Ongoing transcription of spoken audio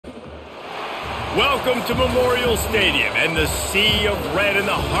Welcome to Memorial Stadium and the sea of red in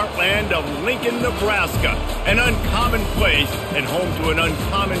the heartland of Lincoln, Nebraska. An uncommon place and home to an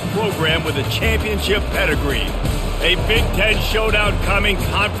uncommon program with a championship pedigree. A Big Ten showdown coming,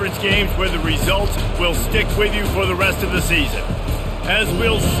 conference games where the results will stick with you for the rest of the season. As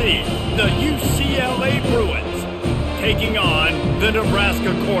we'll see, the UCLA Bruins taking on the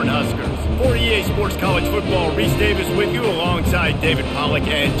Nebraska Cornhuskers. For EA Sports College Football, Reese Davis with you alongside David Pollack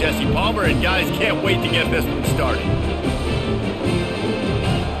and Jesse Palmer. And guys, can't wait to get this one started.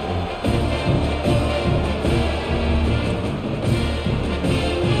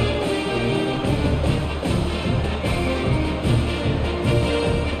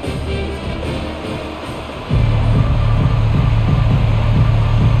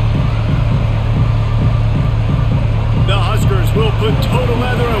 We'll put total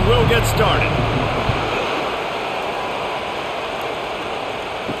leather and we'll get started.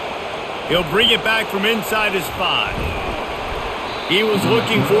 He'll bring it back from inside his 5. He was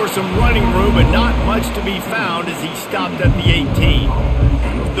looking for some running room, but not much to be found as he stopped at the 18.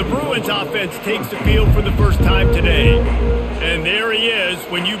 The Bruins offense takes the field for the first time today. And there he is.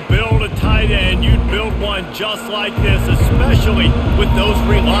 When you build a tight end, you'd build one just like this, especially with those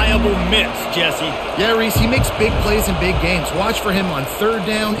reliable mitts, Jesse. Yeah, Reese, he makes big plays in big games. Watch for him on third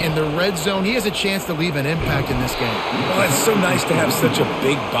down in the red zone. He has a chance to leave an impact in this game. Well, it's so nice to have such a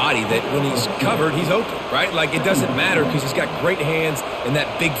big body that when he's covered, he's open, right? Like, it doesn't matter because he's got great hands and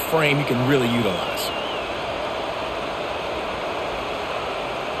that big frame he can really utilize.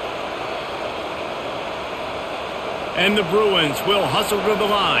 And the Bruins will hustle to the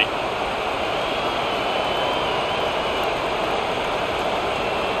line.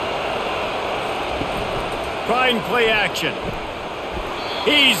 Trying play action.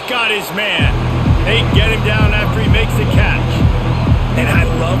 He's got his man. They get him down after he makes the catch. And I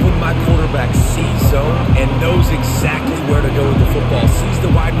love when my quarterback sees zone and knows exactly where to go with the football. Sees the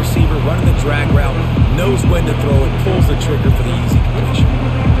wide receiver running the drag route, knows when to throw it, pulls the trigger for the easy completion.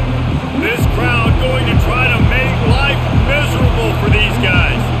 This crowd going to try to make life miserable for these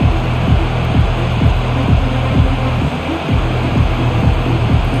guys.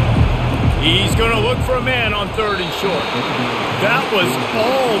 He's going to look for a man on third and short. That was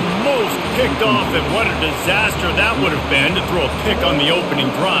almost picked off, and what a disaster that would have been to throw a pick on the opening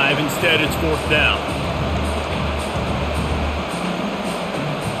drive. Instead, it's fourth down.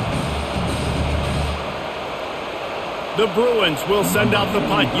 The Bruins will send out the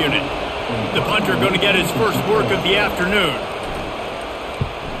punt unit. The punter going to get his first work of the afternoon.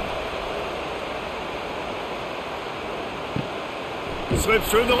 Slips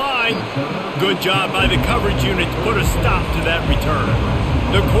through the line. Good job by the coverage unit to put a stop to that return.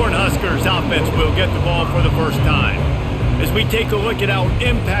 The Cornhuskers offense will get the ball for the first time. As we take a look at our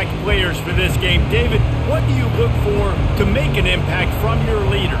impact players for this game, David, what do you look for to make an impact from your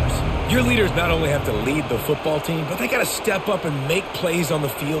leaders? Your leaders not only have to lead the football team, but they got to step up and make plays on the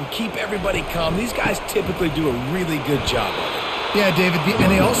field, keep everybody calm. These guys typically do a really good job of it. Yeah, David,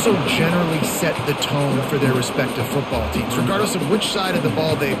 and they also generally set the tone for their respective football teams. Regardless of which side of the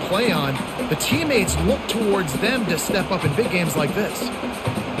ball they play on, the teammates look towards them to step up in big games like this.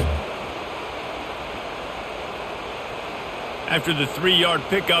 After the 3-yard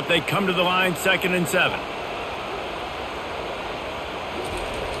pickup, they come to the line, 2nd and 7.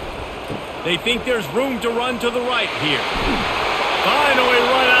 They think there's room to run to the right here. Finally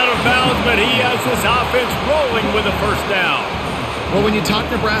run out of bounds, but he has this offense rolling with a first down. Well, when you talk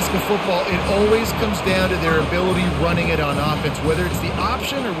Nebraska football, it always comes down to their ability running it on offense, whether it's the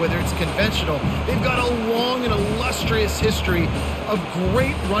option or whether it's conventional. They've got a long and illustrious history of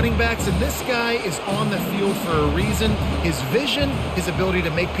great running backs, and this guy is on the field for a reason. His vision, his ability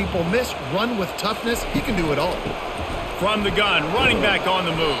to make people miss, run with toughness, he can do it all. From the gun, running back on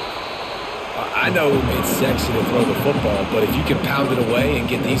the move. I know it's sexy to throw the football, but if you can pound it away and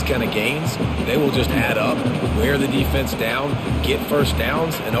get these kind of gains, they will just add up, wear the defense down, get first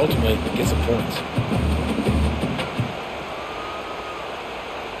downs, and ultimately get some points.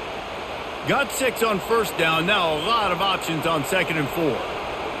 Got 6 on first down. Now a lot of options on 2nd and 4.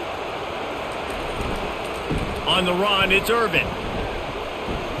 On the run, it's Irvin.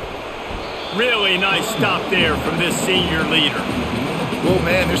 Really nice stop there from this senior leader. Oh,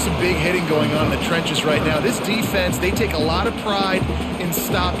 man, there's some big hitting going on in the trenches right now. This defense, they take a lot of pride in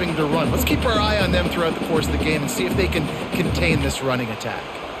stopping the run. Let's keep our eye on them throughout the course of the game and see if they can contain this running attack.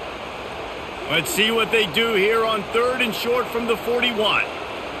 Let's see what they do here on 3rd and short from the 41.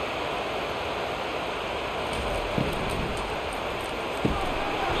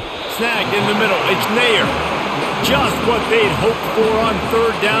 Snagged in the middle. It's Nair. Just what they'd hoped for on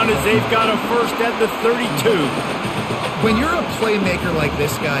 3rd down as as they've got a first at the 32. When you're a playmaker like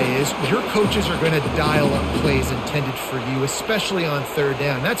this guy is, your coaches are going to dial up plays intended for you, especially on third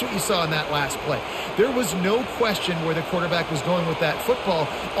down. That's what you saw in that last play. There was no question where the quarterback was going with that football.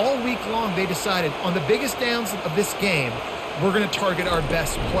 All week long, they decided on the biggest downs of this game, we're going to target our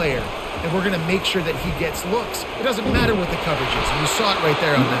best player, and we're going to make sure that he gets looks. It doesn't matter what the coverage is, and you saw it right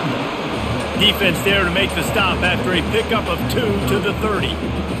there on that play. Defense there to make the stop after a pickup of 2 to the 30.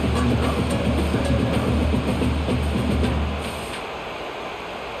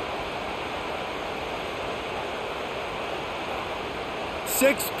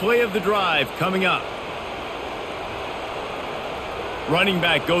 Sixth play of the drive coming up. Running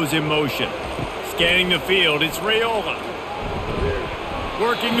back goes in motion. Scanning the field, it's Raiola.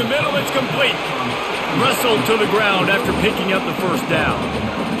 Working the middle, it's complete. Wrestled to the ground after picking up the first down.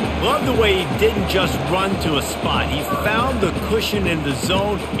 Love the way he didn't just run to a spot. He found the cushion in the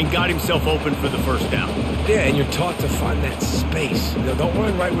zone and got himself open for the first down. Yeah, and you're taught to find that space. You know, don't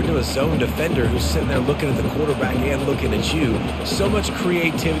run right into a zone defender who's sitting there looking at the quarterback and looking at you. So much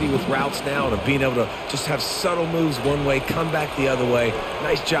creativity with routes now and of being able to just have subtle moves one way, come back the other way.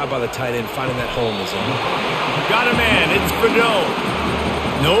 Nice job by the tight end finding that hole in the zone. Got a man. It's Fado.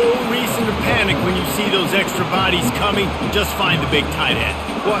 No reason to panic when you see those extra bodies coming. Just find the big tight end.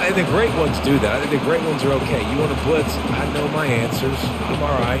 Well, and the great ones do that. I think the great ones are okay. You want to blitz? I know my answers. I'm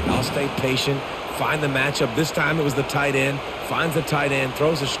all right. I'll stay patient. Find the matchup. This time it was the tight end. Finds the tight end,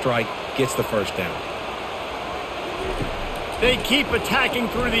 throws a strike, gets the first down. They keep attacking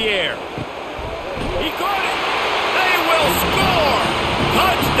through the air. He caught it. They will score.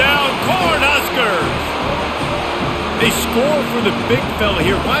 Touchdown, Cornhuskers. They score for the big fella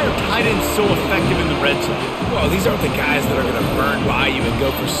here. Why are tight ends so effective in the red zone? Well, these aren't the guys that are going to burn by you and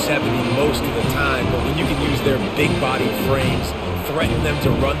go for 70 most of the time. But when you can use their big body frames, threaten them to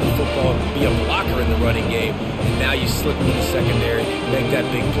run the football, be a blocker in the running game, and now you slip into the secondary, make that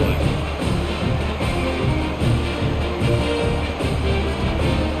big play.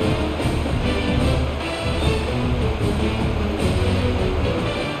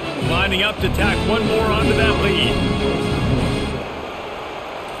 Lining up to tack one more onto that lead.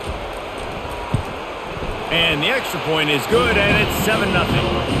 And the extra point is good, and it's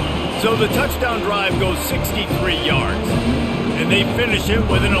 7-0. So the touchdown drive goes 63 yards. And they finish it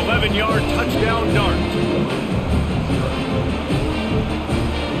with an 11-yard touchdown dart.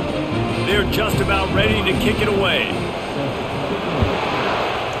 They're just about ready to kick it away.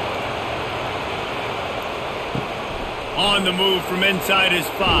 On the move from inside his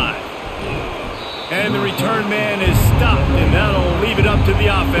 5. And the return man is stopped, and that'll leave it up to the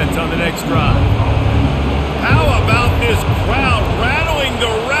offense on the next drive. How about this crowd rattling the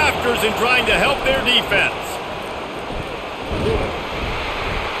rafters and trying to help their defense?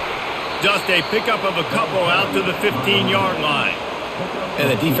 Just a pickup of a couple out to the 15-yard line. And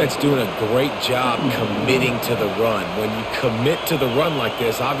the defense doing a great job committing to the run. When you commit to the run like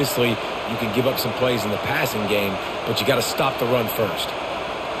this, obviously you can give up some plays in the passing game, but you got to stop the run first.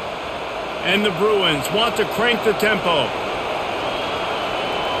 And the Bruins want to crank the tempo.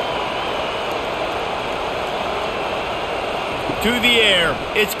 To the air,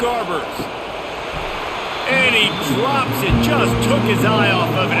 it's Garbers. And he drops it, just took his eye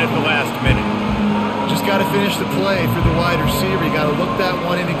off of it at the last minute. Just got to finish the play for the wide receiver. You got to look that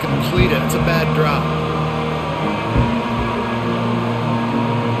one in and complete it. It's a bad drop.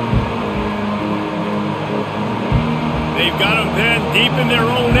 They've got them pinned deep in their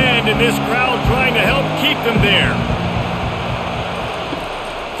own end, and this crowd trying to help keep them there.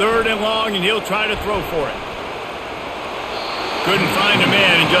 3rd and long, and he'll try to throw for it. Couldn't find a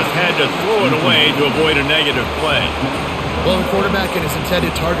man and just had to throw it away to avoid a negative play. Well, the quarterback and his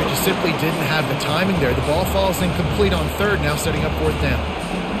intended target just simply didn't have the timing there. The ball falls incomplete on 3rd, now setting up 4th down.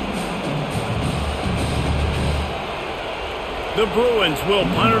 The Bruins will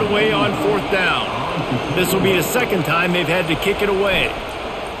punt it away on 4th down. This will be the 2nd time they've had to kick it away.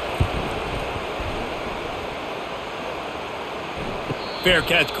 Fair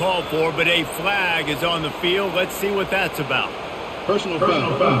catch called for, but a flag is on the field. Let's see what that's about. Personal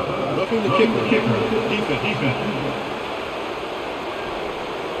foul. Roughing the kicker. Defense.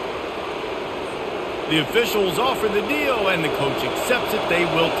 The officials offer the deal, and the coach accepts it. They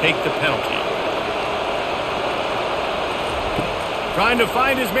will take the penalty. Trying to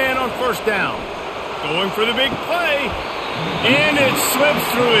find his man on 1st down. Going for the big play. And it slips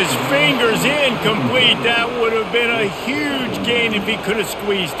through his fingers, incomplete. That would have been a huge gain if he could have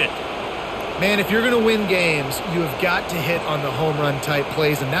squeezed it. Man, if you're going to win games, you have got to hit on the home run type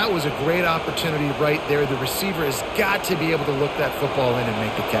plays, and that was a great opportunity right there. The receiver has got to be able to look that football in and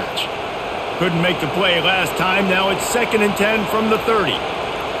make the catch. Couldn't make the play last time. Now it's 2nd and 10 from the 30.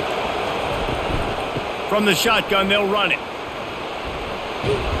 From the shotgun, they'll run it.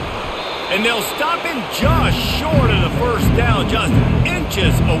 And they'll stop him just short of the first down, just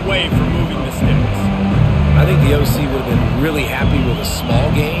inches away from moving the sticks. I think the OC would have been really happy with a small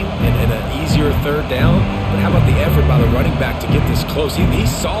gain and an easier 3rd down. But how about the effort by the running back to get this close? He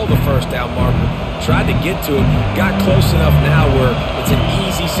saw the first down marker, tried to get to it, got close enough now where it's an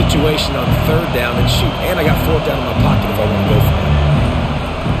easy situation on 3rd down and shoot. And I got 4th down in my pocket if I want to go for it.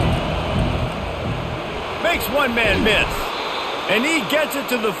 Makes one man miss. And he gets it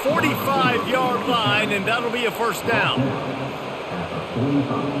to the 45-yard line, and that'll be a first down.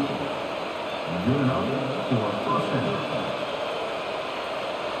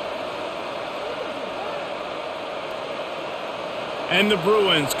 And the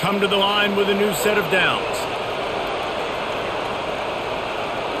Bruins come to the line with a new set of downs.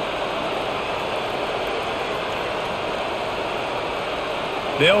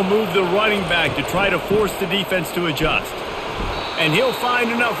 They'll move the running back to try to force the defense to adjust. And he'll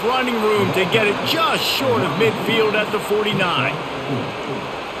find enough running room to get it just short of midfield at the 49.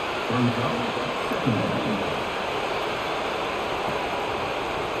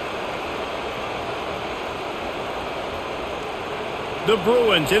 The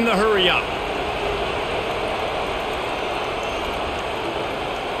Bruins in the hurry-up.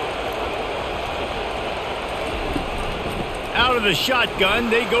 Out of the shotgun,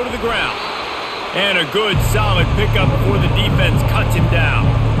 they go to the ground. And a good, solid pickup before the defense cuts him down.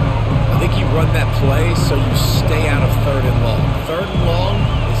 I think you run that play so you stay out of 3rd and long. 3rd and long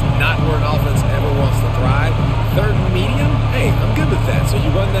is not where an offense ever wants to thrive. 3rd and medium, hey, I'm good with that. So you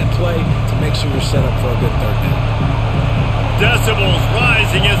run that play to make sure you're set up for a good 3rd down. Decibels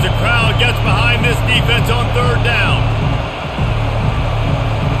rising as the crowd gets behind this defense on 3rd down.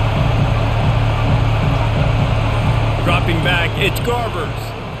 Dropping back, it's Garbers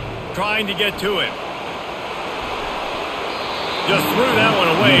trying to get to him. Just threw that one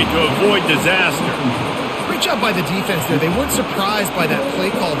away to avoid disaster. Great job by the defense there. They weren't surprised by that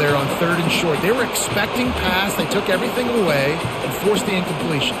play call there on 3rd and short. They were expecting pass. They took everything away and forced the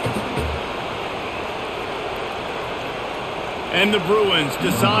incompletion. And the Bruins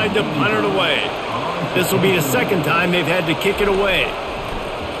decide to punt it away. This will be the 2nd time they've had to kick it away.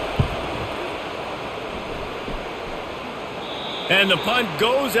 And the punt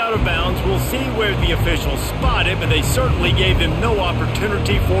goes out of bounds. We'll see where the officials spot it, but they certainly gave them no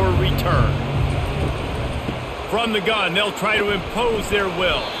opportunity for a return. From the gun, they'll try to impose their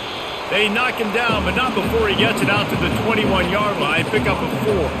will. They knock him down, but not before he gets it out to the 21-yard line. Pick up a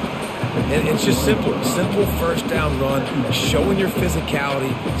 4. And it's just simple 1st down run, showing your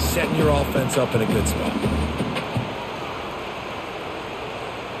physicality, setting your offense up in a good spot.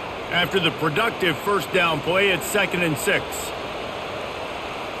 After the productive 1st down play, it's 2nd and 6.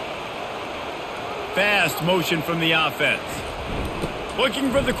 Fast motion from the offense.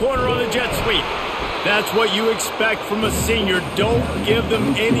 Looking for the corner on the jet sweep. That's what you expect from a senior. Don't give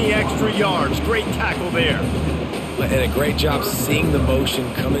them any extra yards. Great tackle there. And a great job seeing the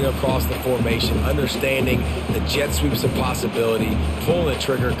motion coming across the formation, understanding the jet sweep's a possibility, pulling the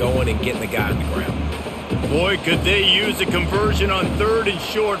trigger, going and getting the guy on the ground. Boy, could they use a conversion on 3rd and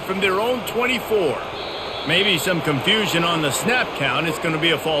short from their own 24. Maybe some confusion on the snap count. It's going to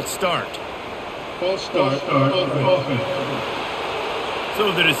be a false start. False start. Offense.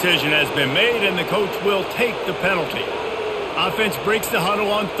 So the decision has been made, and the coach will take the penalty. Offense breaks the huddle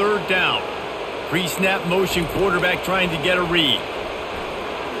on 3rd down. Pre-snap motion, quarterback trying to get a read.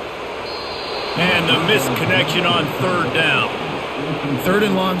 And the missed connection on 3rd down. 3rd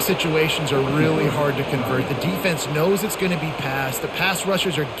and long situations are really hard to convert. The defense knows it's going to be passed. The pass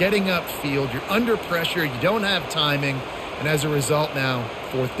rushers are getting upfield. You're under pressure. You don't have timing. And as a result now,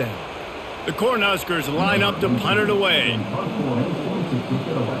 4th down. The Cornhuskers line up to punt it away.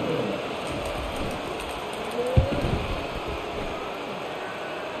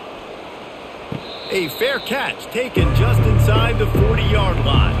 A fair catch taken just inside the 40-yard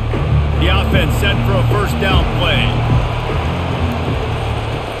line. The offense set for a 1st down play.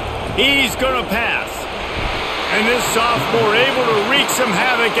 He's going to pass. And this sophomore able to wreak some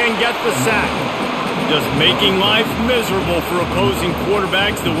havoc and get the sack. Just making life miserable for opposing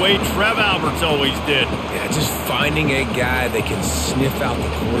quarterbacks the way Trev Alberts always did. Yeah, just finding a guy that can sniff out the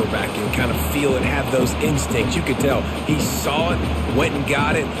quarterback and kind of feel and have those instincts. You could tell he saw it, went and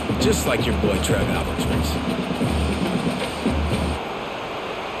got it, just like your boy Trev Alberts was.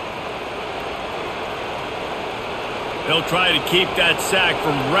 They'll try to keep that sack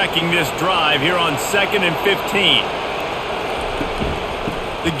from wrecking this drive here on 2nd and 15.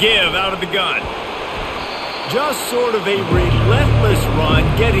 The give out of the gun. Just sort of a relentless run,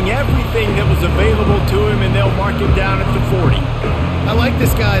 getting everything that was available to him, and they'll mark him down at the 40. I like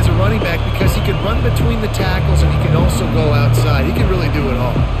this guy as a running back because he can run between the tackles and he can also go outside. He can really do it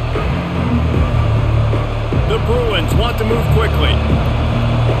all. The Bruins want to move quickly.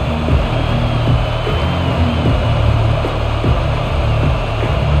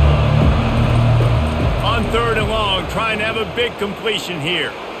 On 3rd and long, trying to have a big completion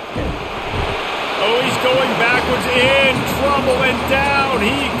here. Oh, he's going backwards, in trouble, and down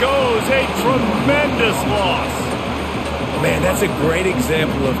he goes. A tremendous loss. Man, that's a great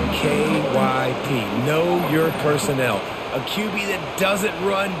example of KYP. Know your personnel. A QB that doesn't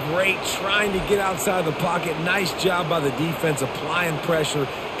run great, trying to get outside the pocket. Nice job by the defense, applying pressure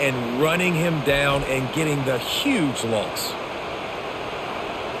and running him down and getting the huge loss.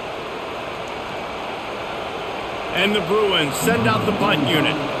 And the Bruins send out the punt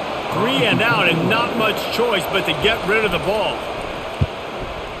unit. 3 and out, and not much choice but to get rid of the ball.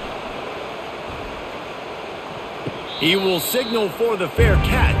 He will signal for the fair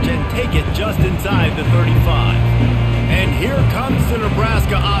catch and take it just inside the 35. And here comes the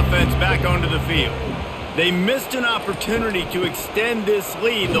Nebraska offense back onto the field. They missed an opportunity to extend this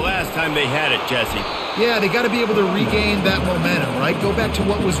lead the last time they had it, Jesse. Yeah, they got to be able to regain that momentum, right? Go back to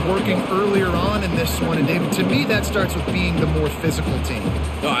what was working earlier on in this one. And, David, to me, that starts with being the more physical team.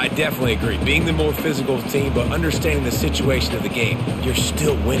 No, I definitely agree. Being the more physical team, but understanding the situation of the game. You're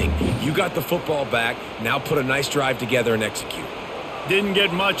still winning. You got the football back. Now put a nice drive together and execute. Didn't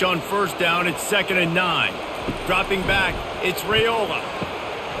get much on 1st down. It's 2nd and 9. Dropping back, it's Raiola.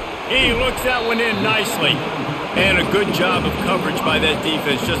 He looks that one in nicely. And a good job of coverage by that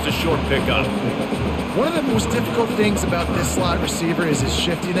defense. Just a short pickup. One of the most difficult things about this slot receiver is his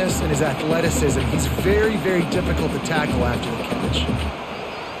shiftiness and his athleticism. He's very, very difficult to tackle after the catch.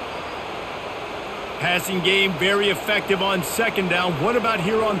 Passing game very effective on 2nd down. What about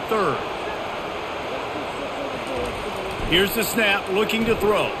here on 3rd? Here's the snap, looking to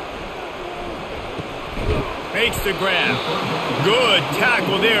throw. Makes the grab. Good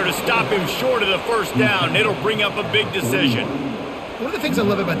tackle there to stop him short of the 1st down. It'll bring up a big decision. One of the things I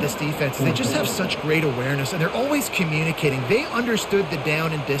love about this defense is they just have such great awareness, and they're always communicating. They understood the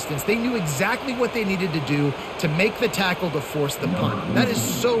down and distance. They knew exactly what they needed to do to make the tackle to force the punt. That is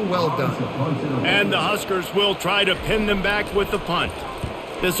so well done. And the Huskers will try to pin them back with the punt.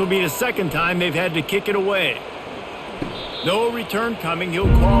 This will be the 2nd time they've had to kick it away. No return coming. He'll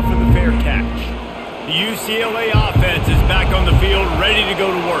call for the fair catch. The UCLA offense is back on the field, ready to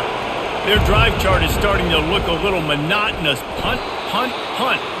go to work. Their drive chart is starting to look a little monotonous. Punt, punt,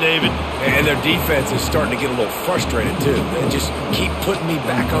 punt, David. And their defense is starting to get a little frustrated, too. They just keep putting me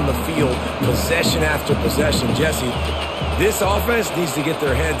back on the field, possession after possession. Jesse, this offense needs to get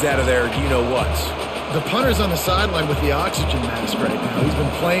their heads out of there, you-know-whats. The punter's on the sideline with the oxygen mask right now. He's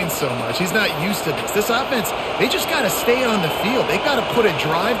been playing so much. He's not used to this. This offense, they just got to stay on the field. They've got to put a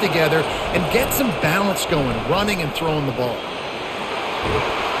drive together and get some balance going, running and throwing the ball.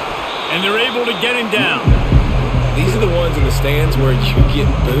 And they're able to get him down. These are the ones in the stands where you get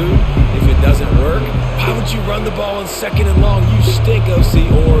booed if it doesn't work. Why would you run the ball on 2nd and long? You stink, OC.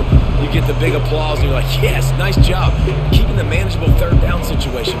 Or you get the big applause and you're like, yes, nice job. Keeping the manageable 3rd down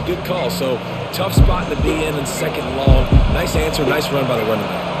situation. Good call. So tough spot to be in 2nd and long. Nice answer, nice run by the running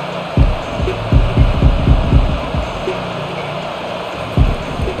back.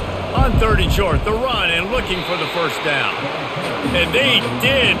 On 3rd and short, the run and looking for the 1st down. And they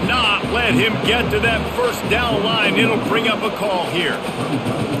did not let him get to that 1st down line. It'll bring up a call here.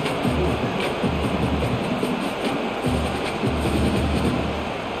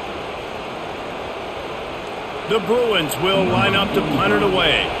 The Bruins will line up to punt it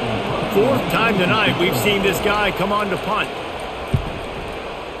away. 4th time tonight we've seen this guy come on to punt.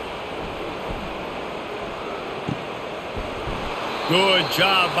 Good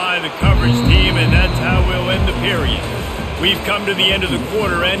job by the coverage team, and that's how we'll end the period. We've come to the end of the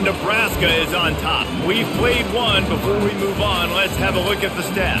quarter, and Nebraska is on top. We've played one. Before we move on, let's have a look at the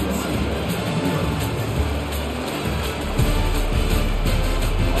stats.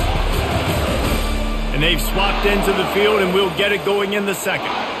 And they've swapped into the field, and we'll get it going in the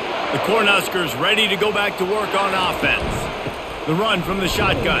 2nd. The Cornhuskers ready to go back to work on offense. The run from the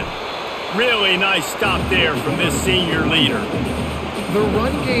shotgun. Really nice stop there from this senior leader. The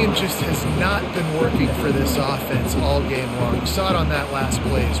run game just has not been working for this offense all game long. You saw it on that last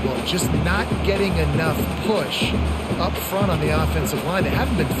play as well. Just not getting enough push up front on the offensive line. They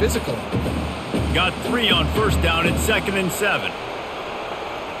haven't been physical. Got 3 on first down at 2nd and 7.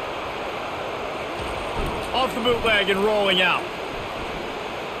 Off the bootleg and rolling out.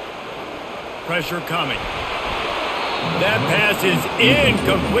 Pressure coming. That pass is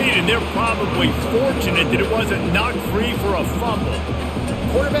incomplete, and they're probably fortunate that it wasn't knocked free for a fumble.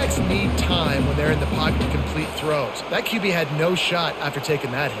 Quarterbacks need time when they're in the pocket to complete throws. That QB had no shot after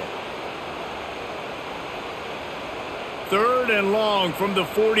taking that hit. 3rd and long from the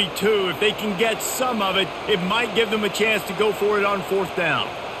 42. If they can get some of it, it might give them a chance to go for it on 4th down.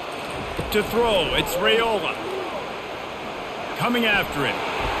 To throw, it's Raiola. Coming after it.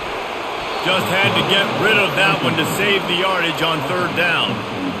 Just had to get rid of that one to save the yardage on 3rd down.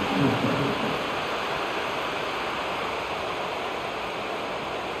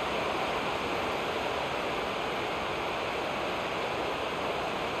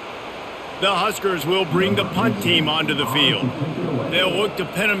 The Huskers will bring the punt team onto the field. They'll look to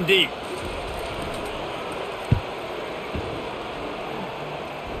pin them deep.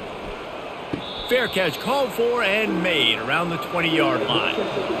 Fair catch called for and made around the 20-yard line.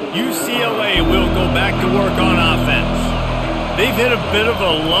 UCLA will go back to work on offense. They've hit a bit of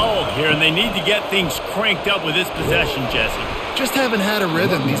a lull here, and they need to get things cranked up with this possession, Jesse. Just haven't had a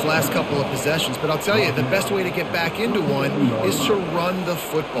rhythm these last couple of possessions, but I'll tell you, the best way to get back into one is to run the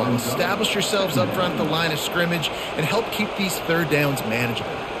football. Establish yourselves up front at the line of scrimmage and help keep these 3rd downs manageable.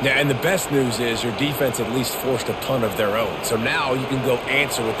 Yeah, and the best news is your defense at least forced a punt of their own. So now you can go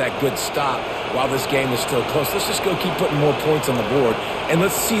answer with that good stop while this game is still close. Let's just go keep putting more points on the board, and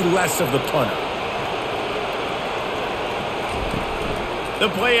let's see less of the punter. The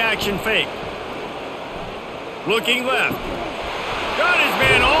play action fake. Looking left. Got his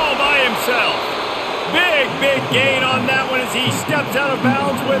man all by himself. Big gain on that one as he steps out of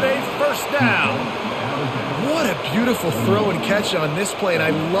bounds with a 1st down. What a beautiful throw and catch on this play, and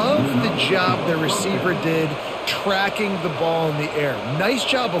I love the job the receiver did tracking the ball in the air. Nice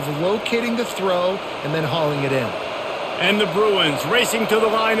job of locating the throw and then hauling it in. And the Bruins racing to the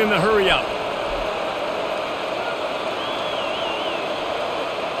line in the hurry-up.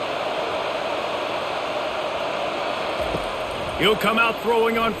 He'll come out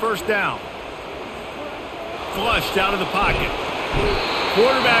throwing on 1st down. Flushed out of the pocket.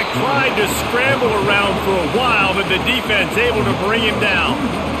 Quarterback tried to scramble around for a while, but the defense able to bring him down.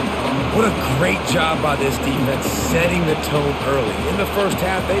 What a great job by this defense setting the tone early. In the first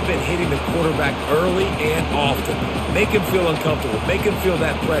half, they've been hitting the quarterback early and often. Make him feel uncomfortable. Make him feel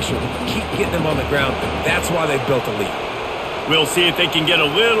that pressure. Keep getting him on the ground. That's why they've built a lead. We'll see if they can get a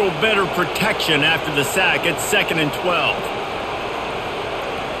little better protection after the sack at 2nd and 12.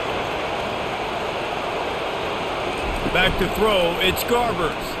 Back to throw, it's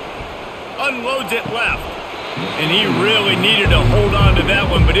Garbers. Unloads it left. And he really needed to hold on to that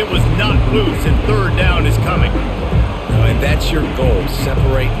one, but it was not loose, and 3rd down is coming. And that's your goal.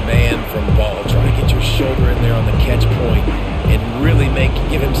 Separate man from ball. Try to get your shoulder in there on the catch point and really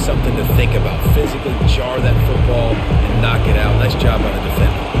give him something to think about. Physically jar that football and knock it out. Nice job by the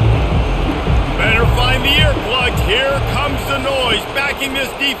defender. Better find the earplugs. Here comes the noise, backing this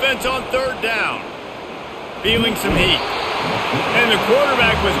defense on 3rd down. Feeling some heat. And the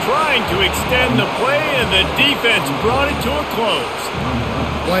quarterback was trying to extend the play, and the defense brought it to a close.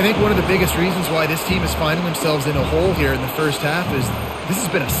 Well, I think one of the biggest reasons why this team is finding themselves in a hole here in the first half is this has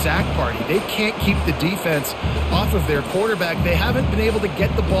been a sack party. They can't keep the defense off of their quarterback. They haven't been able to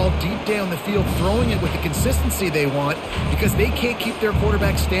get the ball deep down the field, throwing it with the consistency they want because they can't keep their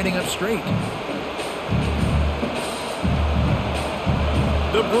quarterback standing up straight.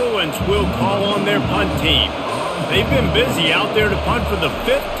 The Bruins will call on their punt team. They've been busy out there to punt for the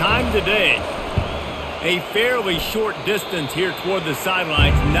 5th time today. A fairly short distance here toward the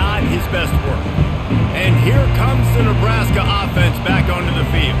sidelines, not his best work. And here comes the Nebraska offense back onto the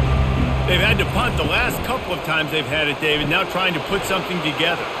field. They've had to punt the last couple of times they've had it, David, now trying to put something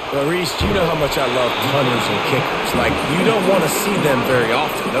together. Well, Reese, you know how much I love punters and kickers. Like, you don't want to see them very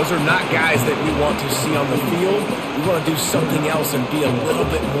often. Those are not guys that we want to see on the field. We want to do something else and be a little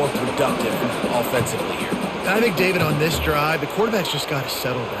bit more productive offensively here. I think, David, on this drive, the quarterback's just got to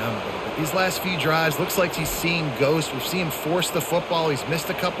settle down a little bit. These last few drives, looks like he's seeing ghosts. We've seen him force the football. He's missed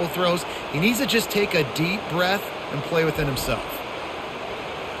a couple of throws. He needs to just take a deep breath and play within himself.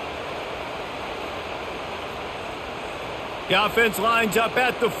 The offense lines up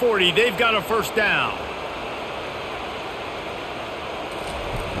at the 40. They've got a 1st down.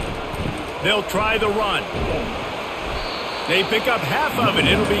 They'll try the run. They pick up half of it.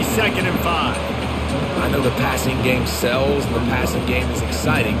 It'll be 2nd and 5. I know the passing game sells and the passing game is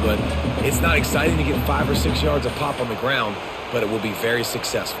exciting, but it's not exciting to get 5 or 6 yards a pop on the ground, but it will be very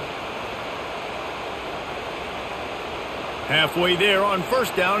successful. Halfway there on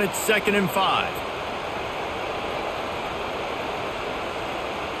first down, it's 2nd and 5.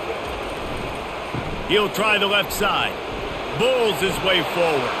 He'll try the left side. Bulls his way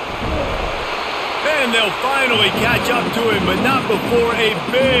forward. And they'll finally catch up to him, but not before a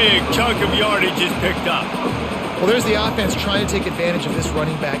big chunk of yardage is picked up. Well, there's the offense trying to take advantage of this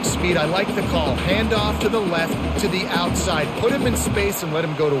running back speed. I like the call. Hand off to the left, to the outside. Put him in space and let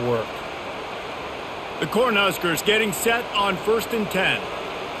him go to work. The Cornhuskers getting set on 1st and 10.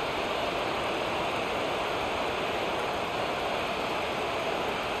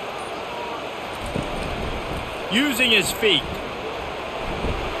 Using his feet.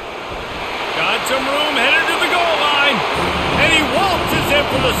 Got some room, headed to the goal line. And he waltzes in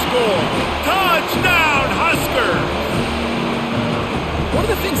for the score. Touchdown, Huskers! One of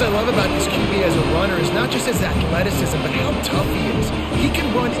the things I love about this QB as a runner is not just his athleticism, but how tough he is. He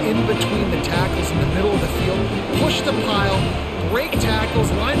can run in between the tackles in the middle of the field, push the pile, break tackles.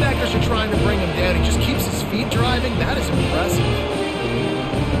 Linebackers are trying to bring him down. He just keeps his feet driving. That is impressive.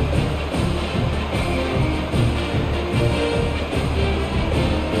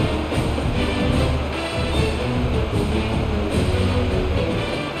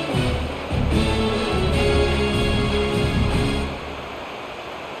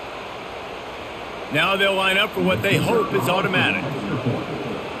 Now they'll line up for what they hope is automatic.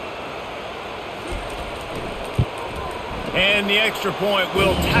 And the extra point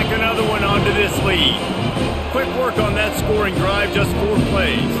will tack another one onto this lead. Quick work on that scoring drive, just 4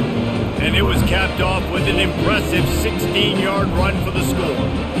 plays. And it was capped off with an impressive 16-yard run for the score.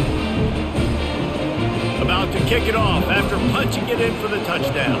 About to kick it off after punching it in for the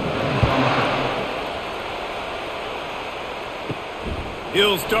touchdown.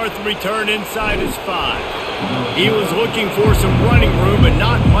 He'll start the return inside his 5. He was looking for some running room, but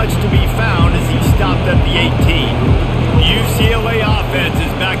not much to be found as he stopped at the 18. The UCLA offense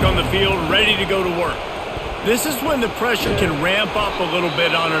is back on the field, ready to go to work. This is when the pressure can ramp up a little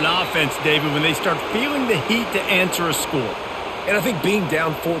bit on an offense, David, when they start feeling the heat to answer a score. And I think being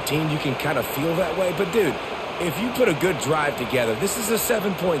down 14, you can kind of feel that way. But, dude, if you put a good drive together, this is a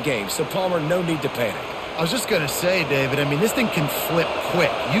 7-point game, so, Palmer, no need to panic. I was just going to say, David, I mean, this thing can flip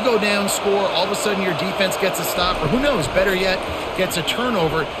quick. You go down, score, all of a sudden your defense gets a stop, or who knows, better yet, gets a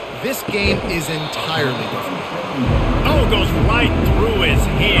turnover. This game is entirely different. Oh, goes right through his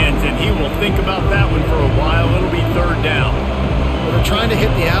hands, and he will think about that one for a while. It'll be 3rd down. Well, they're trying to hit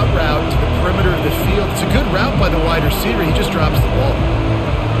the out route to the perimeter of the field. It's a good route by the wide receiver. He just drops the ball.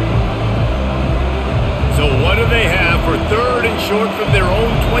 So what do they have for 3rd and short from their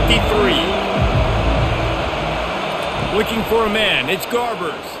own 23? Looking for a man. It's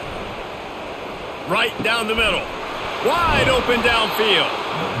Garbers. Right down the middle. Wide open downfield.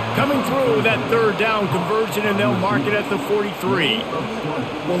 Coming through that 3rd down conversion, and they'll mark it at the 43.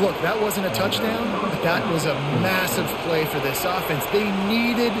 Well, look, that wasn't a touchdown, but that was a massive play for this offense. They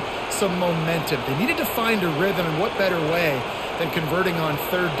needed some momentum. They needed to find a rhythm, and what better way than converting on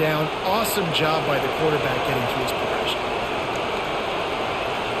 3rd down. Awesome job by the quarterback getting through his progression.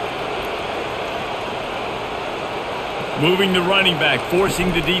 Moving the running back,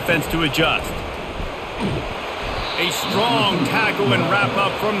 forcing the defense to adjust. A strong tackle and wrap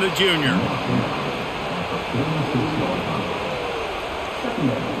up from the junior.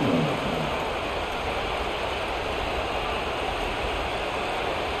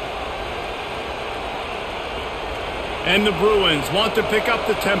 And the Bruins want to pick up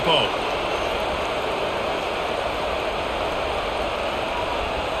the tempo.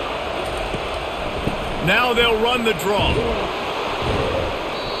 Now they'll run the draw.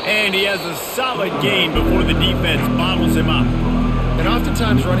 And he has a solid gain before the defense bottles him up. And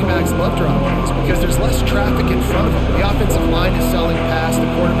oftentimes running backs love draw plays because there's less traffic in front of them. The offensive line is selling pass, the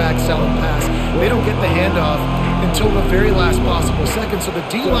quarterback's selling pass. They don't get the handoff until the very last possible second. So the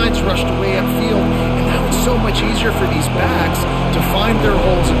D-line's rushed away upfield, and now it's so much easier for these backs to find their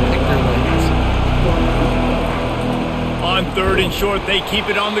holes and pick their lanes. On 3rd and short, they keep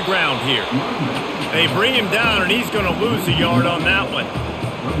it on the ground here. They bring him down, and he's going to lose a yard on that one.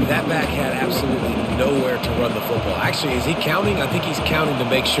 That back had absolutely nowhere to run the football. Actually, is he counting? I think he's counting to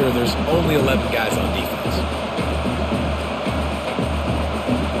make sure there's only 11 guys on defense.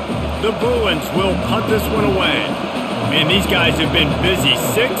 The Bruins will punt this one away. Man, these guys have been busy.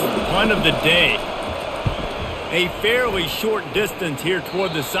 6th punt of the day. A fairly short distance here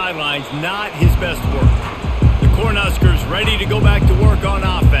toward the sidelines, not his best work. The Cornhuskers ready to go back to work on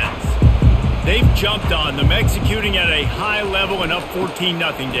offense. They've jumped on them, executing at a high level and up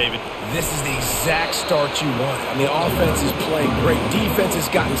 14-0, David. This is the exact start you want. I mean, offense is playing great. Defense has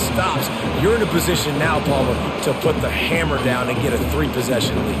gotten stops. You're in a position now, Palmer, to put the hammer down and get a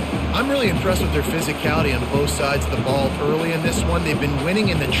 3-possession lead. I'm really impressed with their physicality on both sides of the ball early in this one. They've been winning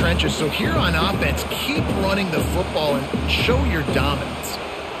in the trenches. So here on offense, keep running the football and show your dominance.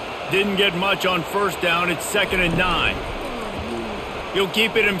 Didn't get much on first down. It's 2nd and 9. He'll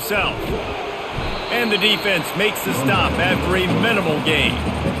keep it himself. And the defense makes the stop after a minimal gain.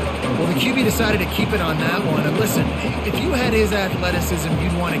 Well, the QB decided to keep it on that one. And listen, if you had his athleticism,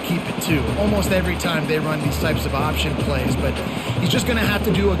 you'd want to keep it too. Almost every time they run these types of option plays. But he's just going to have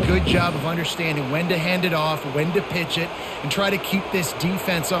to do a good job of understanding when to hand it off, when to pitch it, and try to keep this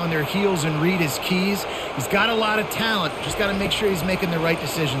defense on their heels and read his keys. He's got a lot of talent. Just got to make sure he's making the right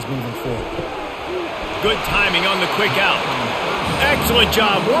decisions moving forward. Good timing on the quick out. Excellent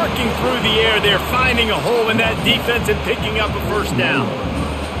job working through the air there, finding a hole in that defense and picking up a first down.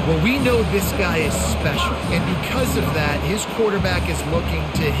 Well, we know this guy is special, and because of that, his quarterback is looking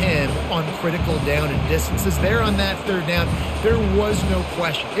to him on critical down and distances. There on that 3rd down, there was no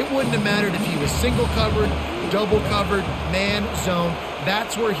question. It wouldn't have mattered if he was single covered, double covered, man, zone.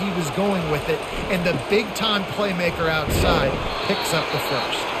 That's where he was going with it, and the big-time playmaker outside picks up the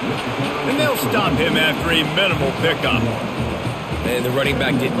first. And they'll stop him after a minimal pickup. And the running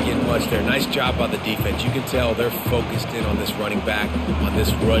back didn't get much there. Nice job by the defense. You can tell they're focused in on this running back, on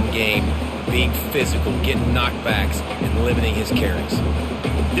this run game, being physical, getting knockbacks, and limiting his carries.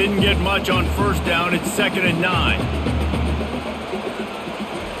 Didn't get much on first down. It's 2nd and 9.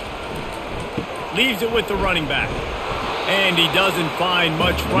 Leaves it with the running back. And he doesn't find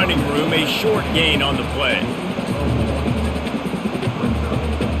much running room. A short gain on the play.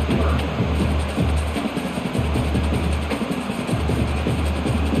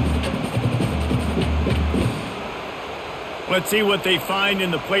 Let's see what they find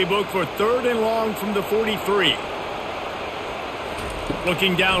in the playbook for 3rd and long from the 43.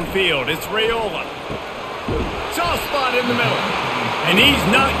 Looking downfield, it's Raiola. Soft spot in the middle. And he's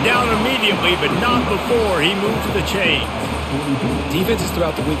knocked down immediately, but not before he moves the chains. Defenses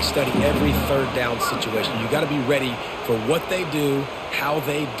throughout the week study every 3rd down situation. You got to be ready for what they do, how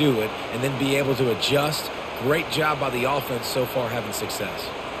they do it, and then be able to adjust. Great job by the offense so far having success.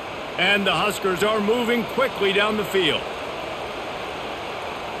 And the Huskers are moving quickly down the field.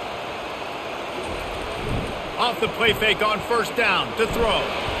 Off the play fake on first down to throw.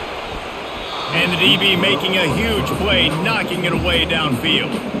 And the DB making a huge play, knocking it away downfield.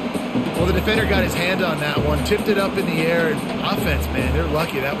 Well, the defender got his hand on that one, tipped it up in the air. And offense, man, they're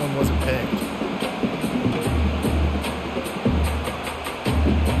lucky that one wasn't picked.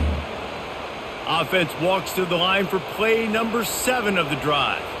 Offense walks to the line for play number 7 of the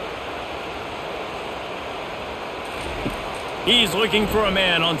drive. He's looking for a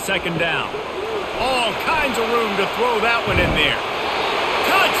man on 2nd down. All kinds of room to throw that one in there.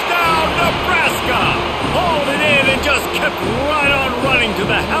 Touchdown, Nebraska! Hauled it in and just kept right on running to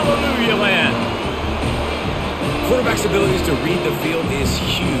the hallelujah land. Quarterback's abilities to read the field is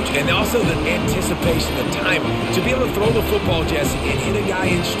huge, and also the anticipation, the timing. To be able to throw the football, Jesse, and hit a guy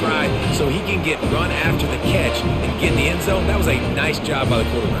in stride so he can get run after the catch and get in the end zone, that was a nice job by the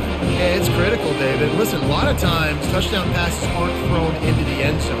quarterback. Yeah, it's critical, David. Listen, a lot of times touchdown passes aren't thrown into the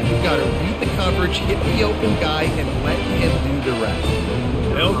end zone. You've got to read the coverage, hit the open guy, and let him do the rest.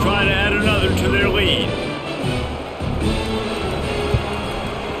 They'll try to add another to their lead.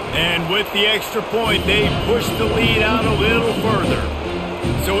 And with the extra point, they push the lead out a little further.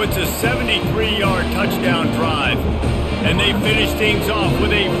 So it's a 73-yard touchdown drive. And they finish things off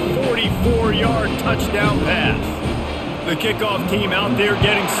with a 44-yard touchdown pass. The kickoff team out there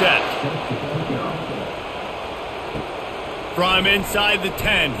getting set. From inside the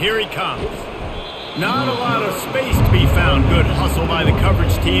 10, here he comes. Not a lot of space to be found. Good hustle by the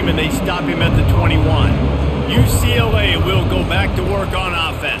coverage team, and they stop him at the 21. UCLA will go back to work on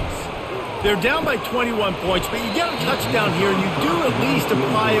offense. They're down by 21 points, but you get a touchdown here, and you do at least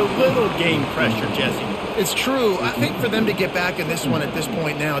apply a little game pressure, Jesse. It's true. I think for them to get back in this one at this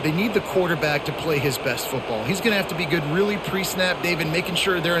point now, they need the quarterback to play his best football. He's going to have to be good really pre-snap, David, making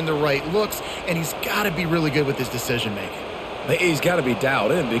sure they're in the right looks, and he's got to be really good with his decision-making. He's got to be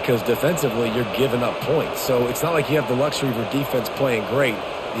dialed in because defensively you're giving up points. So it's not like you have the luxury of your defense playing great.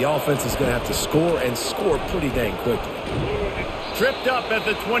 The offense is going to have to score and score pretty dang quickly. Tripped up at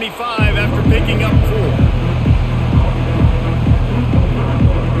the 25 after picking up 4.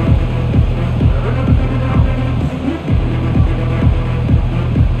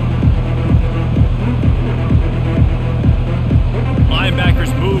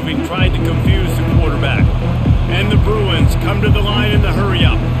 Linebackers moving, tried to confuse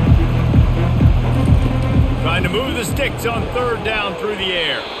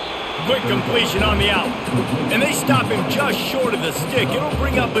quick completion on the out. And they stop him just short of the stick. It'll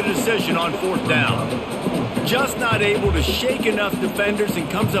bring up a decision on 4th down. Just not able to shake enough defenders and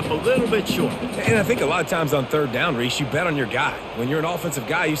comes up a little bit short. And I think a lot of times on 3rd down, Reese, you bet on your guy. When you're an offensive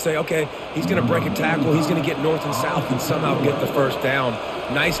guy, you say, okay, he's going to break a tackle, he's going to get north and south and somehow get the 1st down.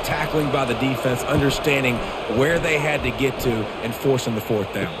 Nice tackling by the defense, understanding where they had to get to and forcing the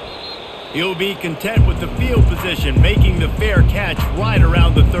 4th down. He'll be content with the field position, making the fair catch right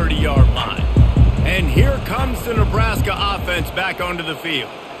around the 30-yard line. And here comes the Nebraska offense back onto the field.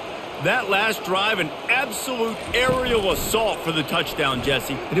 That last drive, an absolute aerial assault for the touchdown,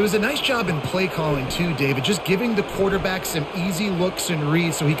 Jesse. And it was a nice job in play calling too, David, just giving the quarterback some easy looks and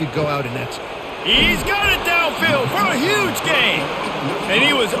reads so he could go out and execute. He's got it downfield for a huge gain. And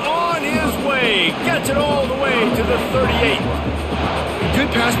he was on his way. Gets it all the way to the 38. Good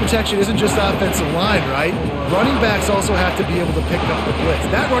pass protection isn't just offensive line, right? Running backs also have to be able to pick up the blitz.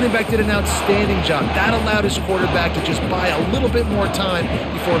 That running back did an outstanding job. That allowed his quarterback to just buy a little bit more time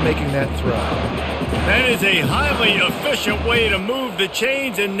before making that throw. That is a highly efficient way to move the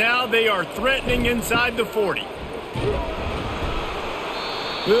chains, and now they are threatening inside the 40.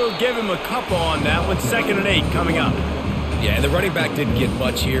 We'll give him a couple on that one. 2nd and 8 coming up. Yeah, and the running back didn't get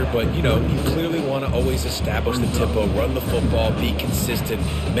much here, but, you clearly want to always establish the tempo, run the football, be consistent,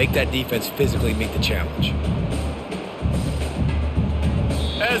 make that defense physically meet the challenge.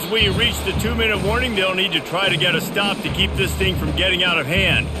 As we reach the 2-minute warning, they'll need to try to get a stop to keep this thing from getting out of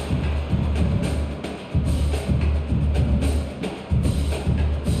hand.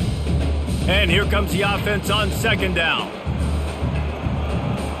 And here comes the offense on 2nd down.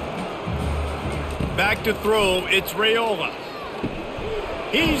 Back to throw, it's Raiola.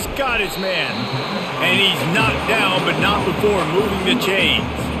 He's got his man. And he's knocked down, but not before moving the chains.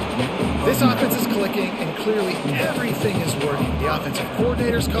 This offense is clicking, and clearly everything is working. The offensive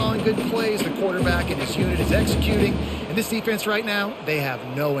coordinator's calling good plays, the quarterback and his unit is executing, and this defense right now, they have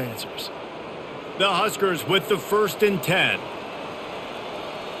no answers. The Huskers with the 1st and 10.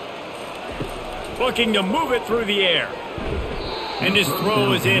 Looking to move it through the air. And his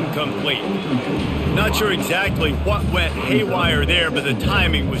throw is incomplete. Not sure exactly what went haywire there, but the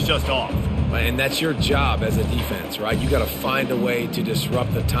timing was just off. And that's your job as a defense, right? You got to find a way to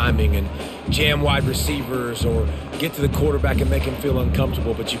disrupt the timing and jam wide receivers or get to the quarterback and make him feel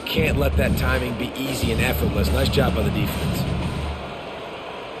uncomfortable, but you can't let that timing be easy and effortless. Nice job by the defense.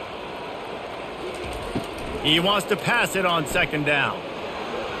 He wants to pass it on 2nd down.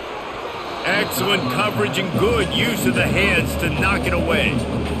 Excellent coverage and good use of the hands to knock it away.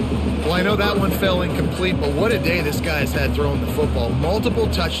 Well, I know that one fell incomplete, but what a day this guy's had throwing the football. Multiple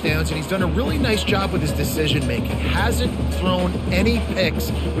touchdowns, and he's done a really nice job with his decision-making. Hasn't thrown any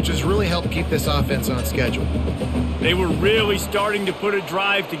picks, which has really helped keep this offense on schedule. They were really starting to put a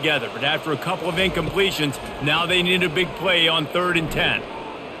drive together, but after a couple of incompletions, now they need a big play on 3rd and 10.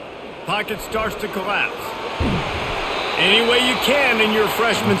 Pocket starts to collapse. Any way you can in your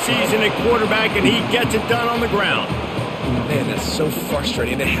freshman season at quarterback, and he gets it done on the ground. Man, that's so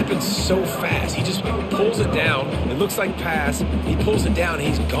frustrating. It happens so fast. He just pulls it down. It looks like pass. He pulls it down, and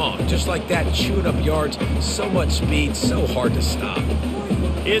he's gone. Just like that, chewing up yards. So much speed, so hard to stop.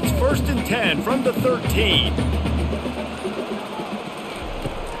 It's 1st and 10 from the 13.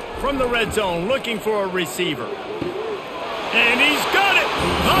 From the red zone, looking for a receiver. And he's got it!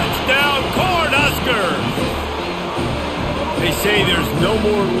 Touchdown, Cornhuskers! They say there's no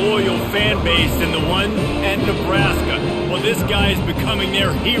more loyal fan base than the one at Nebraska. Well, this guy is becoming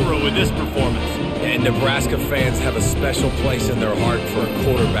their hero with this performance. And Nebraska fans have a special place in their heart for a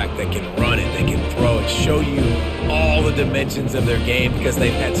quarterback that can run it, they can throw it, show you all the dimensions of their game because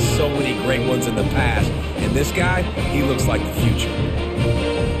they've had so many great ones in the past. And this guy, he looks like the future.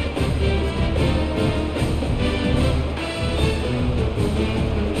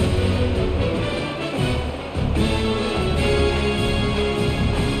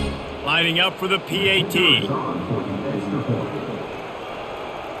 Lining up for the PAT.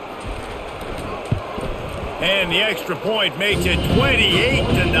 And the extra point makes it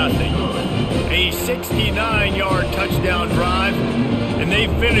 28-0. A 69-yard touchdown drive. And they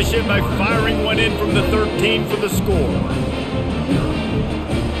finish it by firing one in from the 13 for the score.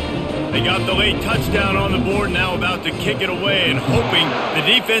 They got the late touchdown on the board, now about to kick it away and hoping the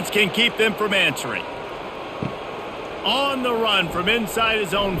defense can keep them from answering. On the run from inside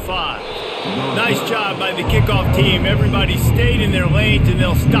his own 5. Nice job by the kickoff team. Everybody stayed in their lanes, and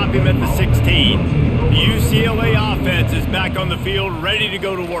they'll stop him at the 16. The UCLA offense is back on the field, ready to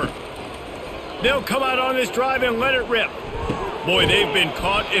go to work. They'll come out on this drive and let it rip. Boy, they've been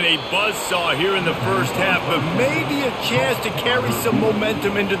caught in a buzzsaw here in the first half, but maybe a chance to carry some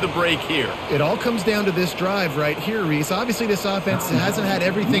momentum into the break here. It all comes down to this drive right here, Reese. Obviously, this offense hasn't had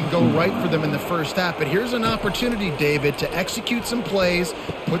everything go right for them in the first half, but here's an opportunity, David, to execute some plays,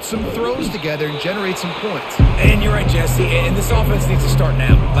 put some throws together, and generate some points. And you're right, Jesse, and this offense needs to start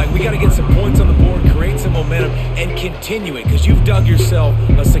now. Like, we got to get some points on the board, create some momentum, and continue it, because you've dug yourself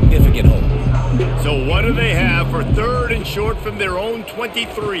a significant hole. So what do they have for third and short from their own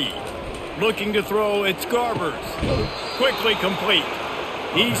 23? Looking to throw, it's Garbers. Quickly complete.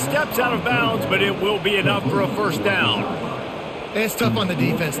 He steps out of bounds, but it will be enough for a first down. It's tough on the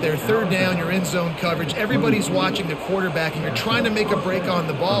defense there. Third down, you're in zone coverage. Everybody's watching the quarterback, and you're trying to make a break on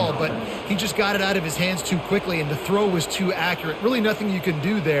the ball, but he just got it out of his hands too quickly, and the throw was too accurate. Really nothing you can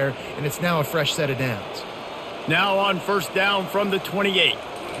do there, and it's now a fresh set of downs. Now on first down from the 28.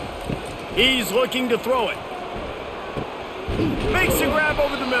 He's looking to throw it. Makes a grab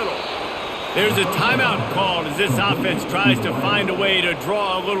over the middle. There's a timeout called as this offense tries to find a way to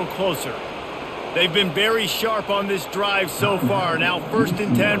draw a little closer. They've been very sharp on this drive so far. Now first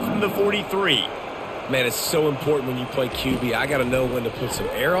and 10 from the 43. Man, it's so important when you play QB. I got to know when to put some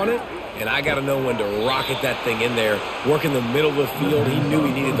air on it, and I got to know when to rocket that thing in there. Work in the middle of the field. He knew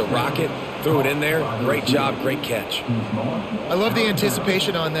he needed the rocket. Threw it in there. Great job, great catch. I love the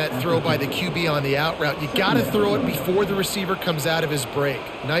anticipation on that throw by the QB on the out route. You got to throw it before the receiver comes out of his break.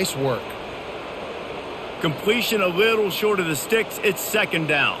 Nice work. Completion a little short of the sticks. It's second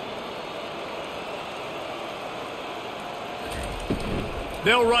down.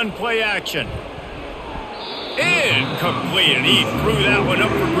 They'll run play action. Incomplete, and he threw that one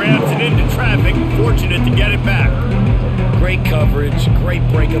up for grabs and into traffic. Fortunate to get it back. Great coverage, great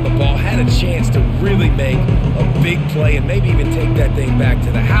break on the ball. Had a chance to really make a big play and maybe even take that thing back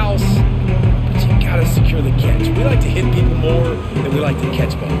to the house. But you got to secure the catch. We like to hit people more than we like to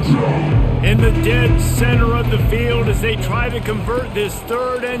catch balls. In the dead center of the field as they try to convert this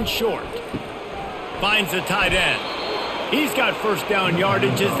third and short. Finds the tight end. He's got first down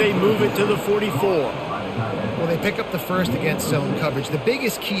yardage as they move it to the 44. Well, they pick up the first against zone coverage. The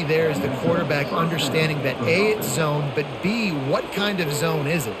biggest key there is the quarterback understanding that A, it's zone, but B, what kind of zone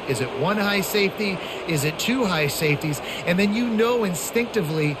is it? Is it one high safety? Is it two high safeties? And then you know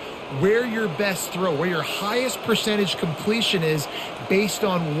instinctively where your best throw, where your highest percentage completion is based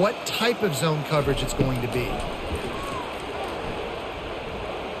on what type of zone coverage it's going to be.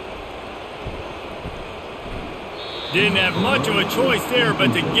 Didn't have much of a choice there,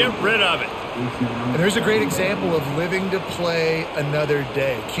 but to get rid of it. And there's a great example of living to play another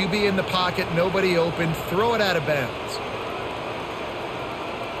day. QB in the pocket, nobody open, throw it out of bounds.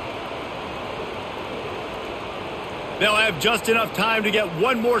 They'll have just enough time to get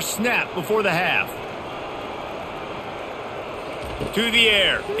one more snap before the half. To the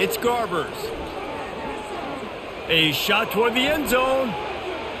air, it's Garbers. A shot toward the end zone.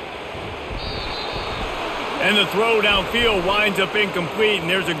 And the throw downfield winds up incomplete, and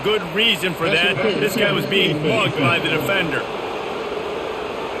there's a good reason for that. This guy was being mugged by the defender.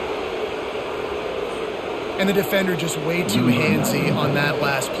 And the defender just way too handsy on that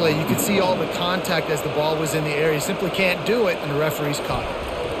last play. You could see all the contact as the ball was in the air. He simply can't do it, and the referee's caught it.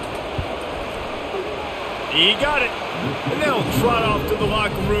 He got it. And they'll trot off to the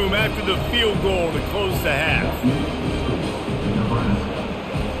locker room after the field goal to close the half.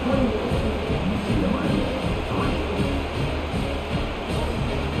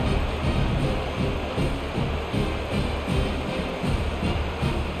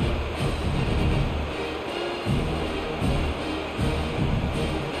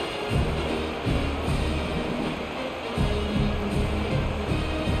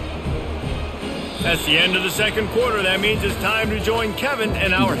 That's the end of the second quarter. That means it's time to join Kevin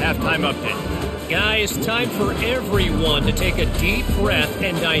in our halftime update. Guys, time for everyone to take a deep breath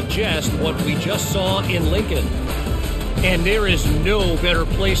and digest what we just saw in Lincoln. And there is no better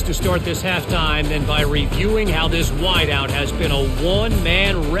place to start this halftime than by reviewing how this wideout has been a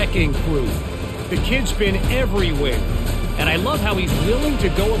one-man wrecking crew. The kid's been everywhere. And I love how he's willing to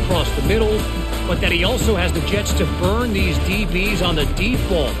go across the middle, but that he also has the jets to burn these DBs on the deep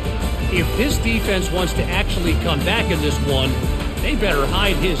ball. If this defense wants to actually come back in this one, they better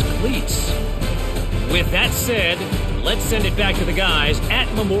hide his cleats. With that said, let's send it back to the guys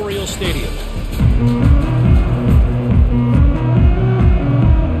at Memorial Stadium.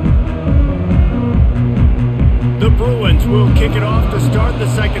 The Bruins will kick it off to start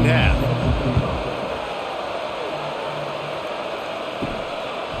the second half.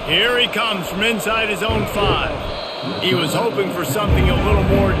 Here he comes from inside his own 5. He was hoping for something a little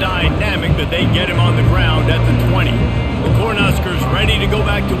more dynamic, but they get him on the ground at the 20. The Cornhuskers ready to go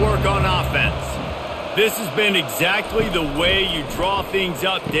back to work on offense. This has been exactly the way you draw things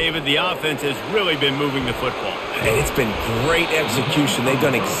up, David. The offense has really been moving the football. And it's been great execution. They've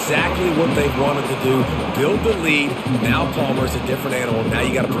done exactly what they've wanted to do. Build the lead. Now Palmer's a different animal. Now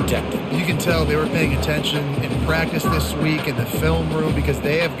you got to protect him. You can tell they were paying attention in practice this week in the film room because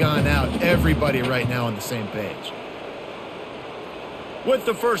they have gone out, everybody right now on the same page. With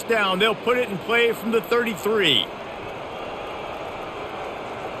the first down, they'll put it in play from the 33.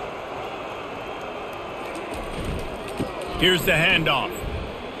 Here's the handoff.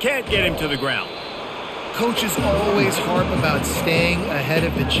 Can't get him to the ground. Coaches always harp about staying ahead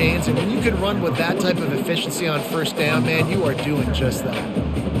of the chains, and when you can run with that type of efficiency on first down, man, you are doing just that.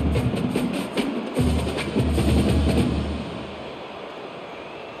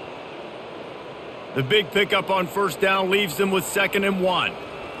 The big pickup on first down leaves them with 2nd and 1.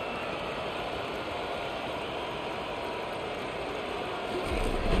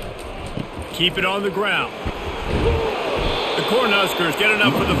 Keep it on the ground. The Cornhuskers get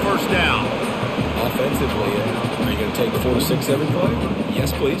enough for the first down. Offensively, are you going to take 4 to 6 every play?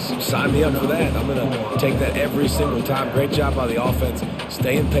 Yes, please. Sign me up for that. I'm going to take that every single time. Great job by the offense.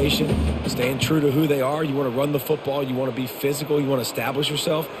 Staying patient, staying true to who they are. You want to run the football. You want to be physical. You want to establish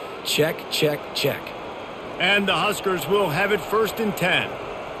yourself. Check, check, check. And the Huskers will have it 1st and 10.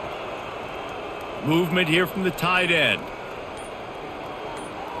 Movement here from the tight end.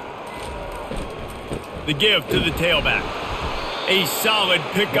 The give to the tailback. A solid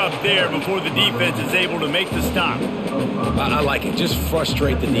pickup there before the defense is able to make the stop. I like it. Just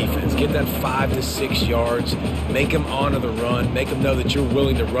frustrate the defense. Get that 5 to 6 yards. Make them honor the run. Make them know that you're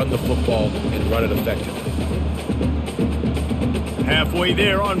willing to run the football and run it effectively. Halfway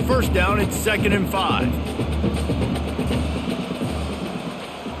there on first down, it's 2nd and 5.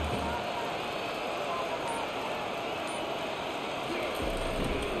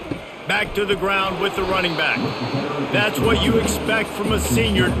 Back to the ground with the running back. That's what you expect from a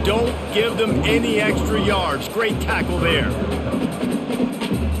senior. Don't give them any extra yards. Great tackle there.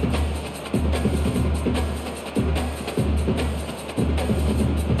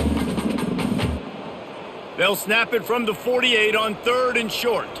 They'll snap it from the 48 on 3rd and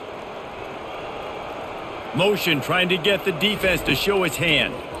short. Motion trying to get the defense to show its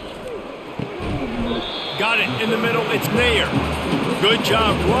hand. Got it in the middle. It's Mayer. Good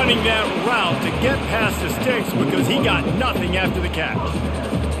job running that route to get past the sticks because he got nothing after the catch.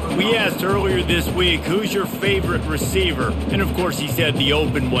 We asked earlier this week, who's your favorite receiver? And of course he said the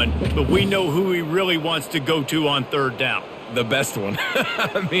open one, but we know who he really wants to go to on 3rd down. The best one.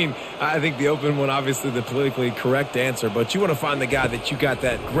 I mean, I think the open one, obviously the politically correct answer, but you want to find the guy that you got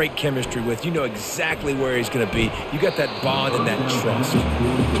that great chemistry with. You know exactly where he's going to be. You got that bond and that trust.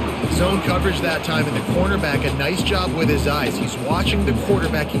 Zone coverage that time, and the cornerback, a nice job with his eyes. He's watching the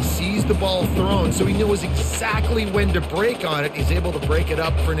quarterback. He sees the ball thrown, so he knows exactly when to break on it. He's able to break it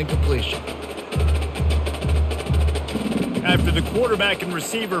up for an incompletion. After the quarterback and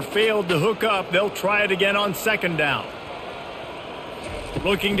receiver failed to hook up, they'll try it again on 2nd down.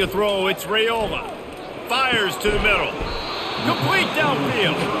 Looking to throw, it's Raiola. Fires to the middle. Complete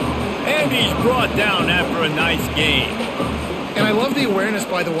downfield. And he's brought down after a nice gain. And I love the awareness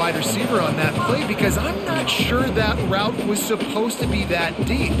by the wide receiver on that play because I'm not sure that route was supposed to be that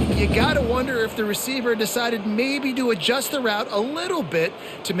deep. You got to wonder if the receiver decided maybe to adjust the route a little bit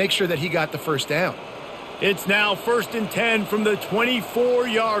to make sure that he got the first down. It's now 1st and 10 from the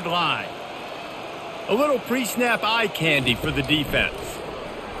 24-yard line. A little pre-snap eye candy for the defense.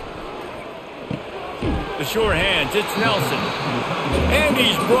 The sure hands, it's Nelson. And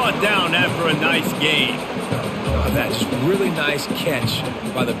he's brought down after a nice gain. Oh, that's just really nice catch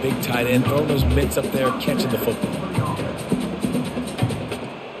by the big tight end. Throwing those mitts up there, catching the football.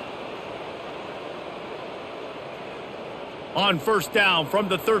 On first down from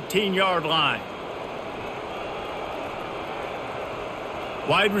the 13-yard line.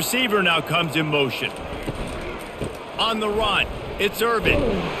 Wide receiver now comes in motion. On the run, it's Irvin.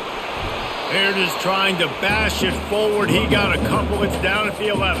 Baird is trying to bash it forward. He got a couple. It's down at the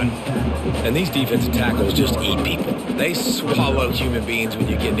 11. And these defensive tackles just eat people. They swallow human beings when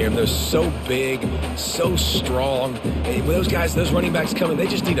you get near them. They're so big, so strong. And when those guys, those running backs come in, they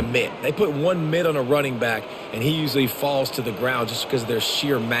just need a mitt. They put one mitt on a running back, and he usually falls to the ground just because of their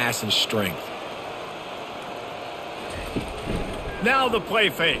sheer mass and strength. Now the play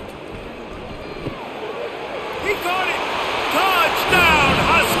fake. He caught it. Touchdown,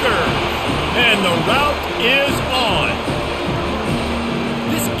 Huskers. And the route is on.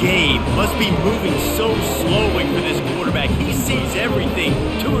 This game must be moving so slowly for this quarterback. He sees everything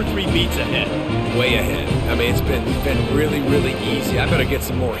 2 or 3 beats ahead. Way ahead. I mean, it's been really, really easy. I better get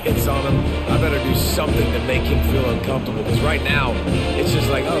some more hits on him. I better do something to make him feel uncomfortable. Because right now, it's just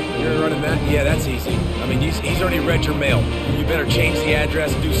like, oh, you're running that? Yeah, that's easy. I mean, he's already read your mail. You better change the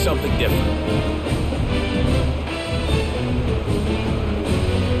address and do something different.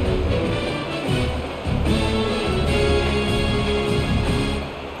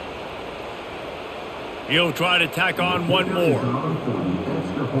 He'll try to tack on one more.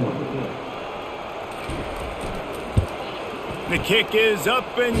 The kick is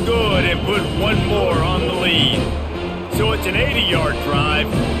up and good and put one more on the lead. So it's an 80-yard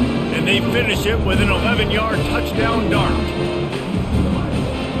drive, and they finish it with an 11-yard touchdown dart.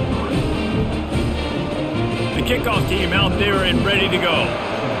 The kickoff team out there and ready to go.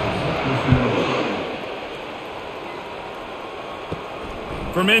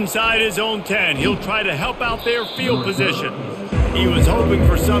 From inside his own 10, he'll try to help out their field position. He was hoping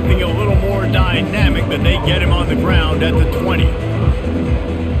for something a little more dynamic, but they get him on the ground at the 20.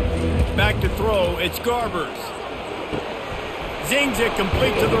 Back to throw, it's Garbers. Zings it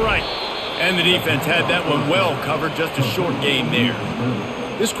complete to the right. And the defense had that one well covered, just a short gain there.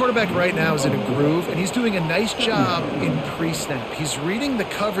 This quarterback right now is in a groove, and he's doing a nice job in pre-snap. He's reading the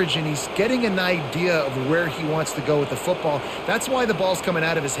coverage, and he's getting an idea of where he wants to go with the football. That's why the ball's coming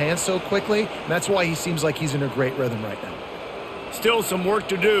out of his hands so quickly, and that's why he seems like he's in a great rhythm right now. Still some work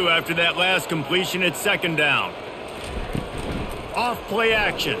to do after that last completion at second down. Off play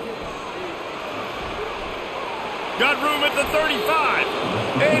action. Got room at the 35.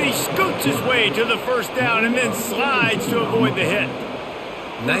 And he scoots his way to the first down and then slides to avoid the hit.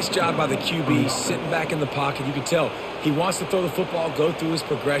 Nice job by the QB, sitting back in the pocket. You can tell he wants to throw the football, go through his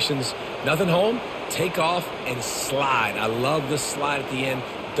progressions. Nothing home, take off, and slide. I love the slide at the end.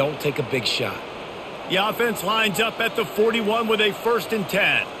 Don't take a big shot. The offense lines up at the 41 with a 1st and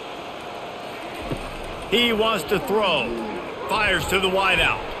 10. He wants to throw. Fires to the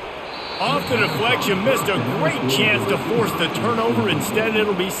wideout. Off the deflection, missed a great chance to force the turnover. Instead,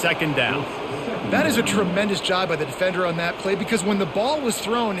 it'll be second down. That is a tremendous job by the defender on that play, because when the ball was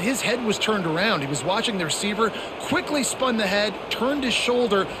thrown, his head was turned around. He was watching the receiver, quickly spun the head, turned his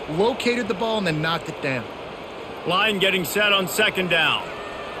shoulder, located the ball, and then knocked it down. Line getting set on second down.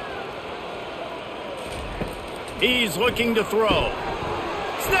 He's looking to throw.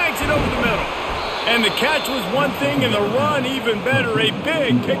 Snags it over the middle. And the catch was one thing, and the run even better. A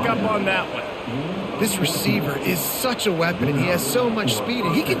big pickup on that one. This receiver is such a weapon, and he has so much speed,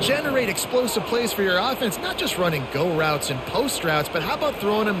 and he can generate explosive plays for your offense, not just running go routes and post routes, but how about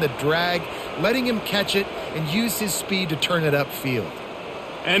throwing him the drag, letting him catch it, and use his speed to turn it upfield.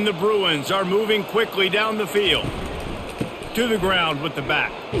 And the Bruins are moving quickly down the field. To the ground with the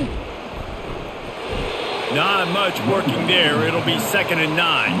back. Not much working there. It'll be 2nd and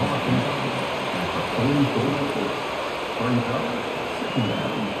 9.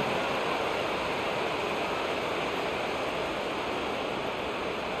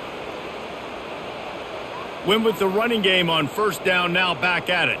 Win with the running game on first down, now back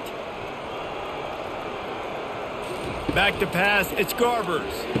at it. Back to pass, it's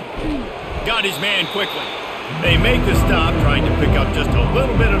Garbers. Got his man quickly. They make the stop, trying to pick up just a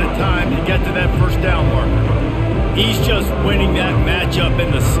little bit at a time to get to that first down marker. He's just winning that matchup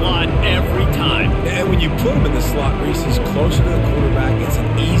in the slot every time. And when you put him in the slot, Reese, he's closer to the quarterback. It's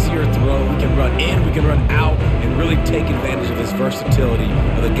an easier throw. We can run in, we can run out, and really take advantage of his versatility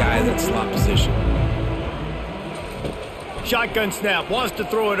of the guy in that slot position. Shotgun snap, wants to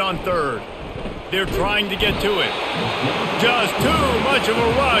throw it on third. They're trying to get to it. Just too much of a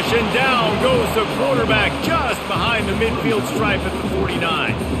rush, and down goes the quarterback just behind the midfield stripe at the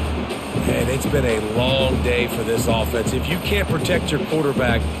 49. And it's been a long day for this offense. If you can't protect your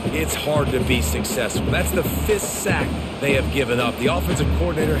quarterback, it's hard to be successful. That's the 5th sack they have given up. The offensive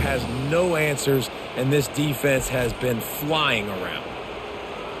coordinator has no answers, and this defense has been flying around.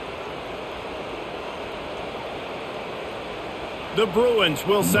 The Bruins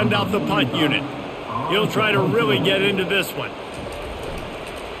will send out the punt unit. He'll try to really get into this one.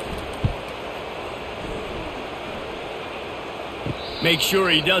 Make sure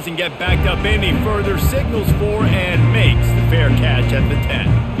he doesn't get backed up any further, signals for and makes the fair catch at the 10.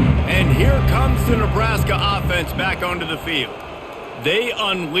 And here comes the Nebraska offense back onto the field. They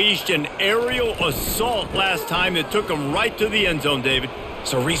unleashed an aerial assault last time that took them right to the end zone, David.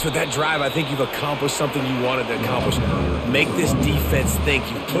 So, Reese, with that drive, I think you've accomplished something you wanted to accomplish. Make this defense think.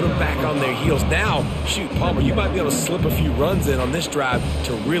 You put them back on their heels. Now, shoot, Palmer, you might be able to slip a few runs in on this drive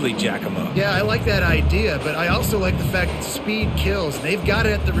to really jack them up. Yeah, I like that idea, but I also like the fact that speed kills. They've got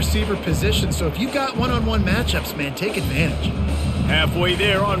it at the receiver position, so if you've got one-on-one matchups, man, take advantage. Halfway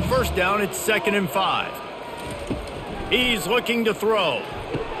there on first down, it's 2nd and 5. He's looking to throw.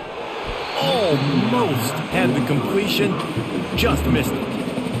 Almost had the completion, just missed it.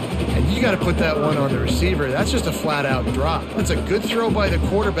 And you got to put that one on the receiver. That's just a flat-out drop. That's a good throw by the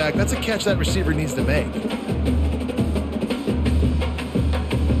quarterback. That's a catch that receiver needs to make.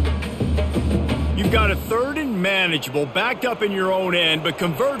 You've got a 3rd and manageable, backed up in your own end, but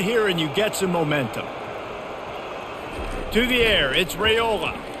convert here and you get some momentum. To the air, it's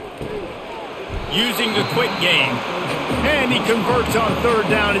Raiola. Using the quick game. And he converts on 3rd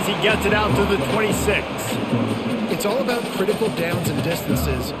down as he gets it out to the 26. It's all about critical downs and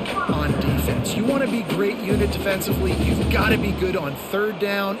distances on defense. You want to be great unit defensively. You've got to be good on 3rd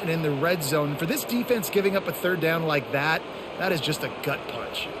down and in the red zone. For this defense giving up a 3rd down like that, that is just a gut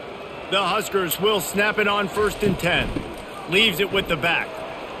punch. The Huskers will snap it on 1st and 10. Leaves it with the back.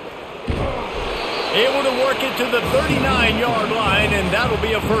 Able to work it to the 39-yard line, and that'll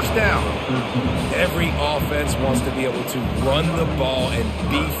be a 1st down. Every offense wants to be able to run the ball and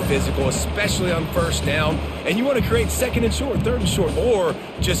be physical, especially on 1st down. And you want to create 2nd and short, 3rd and short, or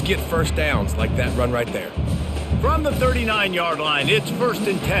just get 1st downs like that run right there. From the 39-yard line, it's 1st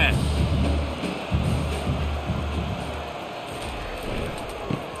and 10.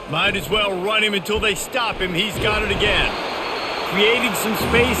 Might as well run him until they stop him. He's got it again. Creating some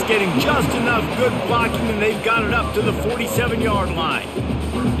space, getting just enough good blocking, and they've got it up to the 47-yard line.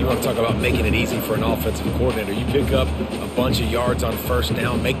 You want to talk about making it easy for an offensive coordinator. You pick up a bunch of yards on 1st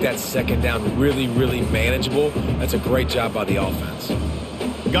down, make that 2nd down really, really manageable. That's a great job by the offense.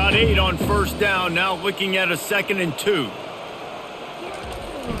 Got 8 on 1st down, now looking at a 2nd and 2.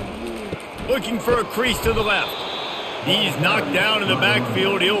 Looking for a crease to the left. He's knocked down in the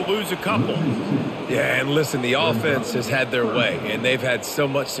backfield. He'll lose a couple. Yeah, and listen, the offense has had their way, and they've had so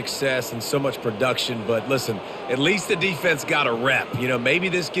much success and so much production. But listen, at least the defense got a rep. You know, maybe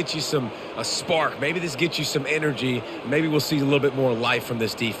this gets you a spark. Maybe this gets you some energy. Maybe we'll see a little bit more life from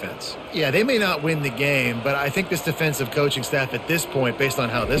this defense. Yeah, they may not win the game, but I think this defensive coaching staff at this point, based on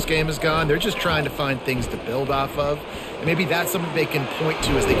how this game has gone, they're just trying to find things to build off of. And maybe that's something they can point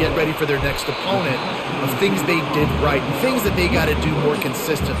to as they get ready for their next opponent of things they did right and things that they got to do more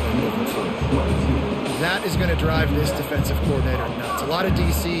consistently moving forward. That is going to drive this defensive coordinator nuts. A lot of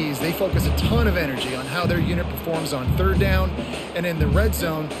DCs, they focus a ton of energy on how their unit performs on 3rd down and in the red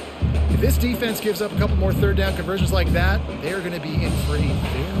zone. If this defense gives up a couple more 3rd down conversions like that, they are going to be in for a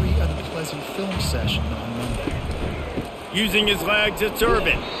very unpleasant film session on Monday. Using his legs, it's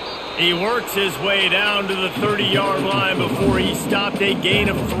Urban. He works his way down to the 30-yard line before he stopped, a gain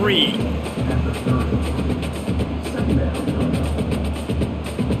of 3.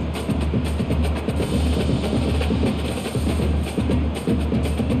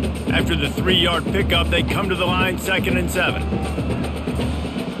 After the 3-yard pickup, they come to the line 2nd and 7.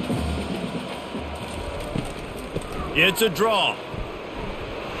 It's a draw.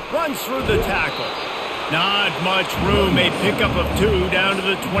 Runs through the tackle. Not much room. A pickup of 2 down to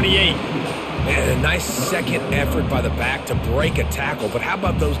the 28. And a nice second effort by the back to break a tackle. But how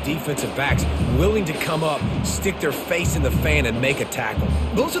about those defensive backs willing to come up, stick their face in the fan, and make a tackle?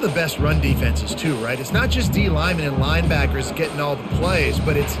 Those are the best run defenses too, right? It's not just D linemen and linebackers getting all the plays,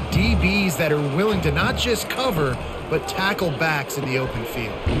 but it's DBs that are willing to not just cover, but tackle backs in the open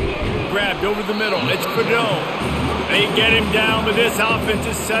field. Grabbed over the middle. It's Cadeau. They get him down, but this offense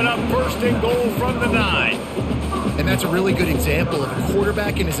is set up 1st and goal from the 9. And that's a really good example of a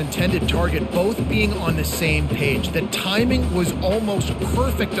quarterback and his intended target both being on the same page. The timing was almost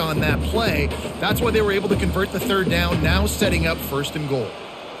perfect on that play. That's why they were able to convert the 3rd down, now setting up 1st and goal.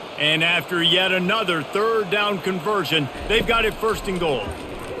 And after yet another 3rd down conversion, they've got it 1st and goal.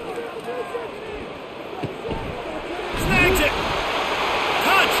 Snags it!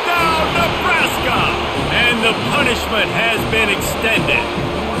 Touchdown, Nebraska! And the punishment has been extended.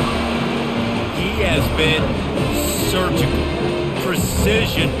 He has been surgical,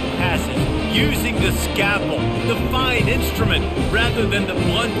 precision passes, using the scalpel, the fine instrument, rather than the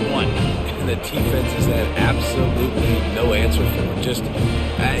blunt one. And the defense has had absolutely no answer for him. Just,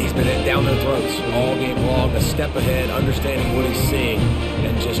 he's been down their throats all game long, a step ahead, understanding what he's seeing,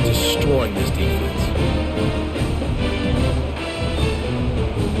 and just destroying this defense.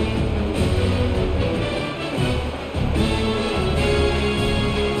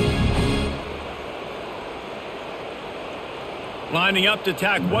 Lining up to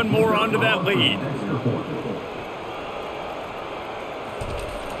tack one more onto that lead.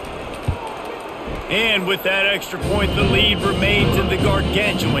 And with that extra point, the lead remains in the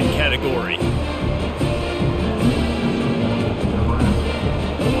gargantuan category.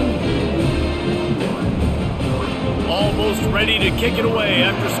 Almost ready to kick it away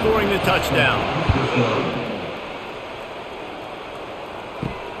after scoring the touchdown.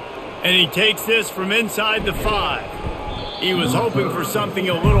 And he takes this from inside the 5. He was hoping for something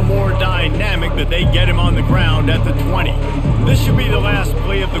a little more dynamic, but they get him on the ground at the 20. This should be the last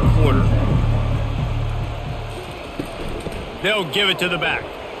play of the quarter. They'll give it to the back.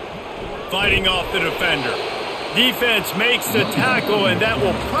 Fighting off the defender. Defense makes the tackle, and that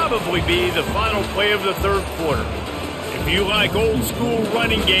will probably be the final play of the third quarter. If you like old school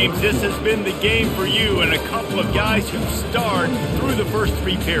running games, this has been the game for you and a couple of guys who starred through the first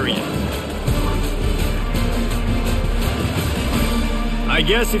 3 periods. I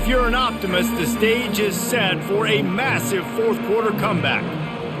guess if you're an optimist, the stage is set for a massive fourth quarter comeback.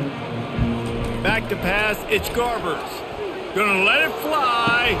 Back to pass, it's Garbers. Gonna let it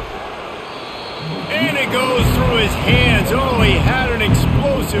fly. And it goes through his hands. Oh, he had an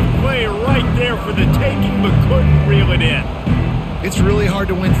explosive play right there for the taking, but couldn't reel it in. It's really hard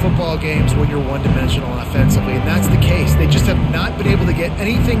to win football games when you're one-dimensional offensively, and that's the case. They just have not been able to get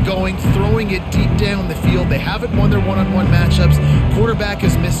anything going, throwing it deep down the field. They haven't won their one-on-one matchups. Quarterback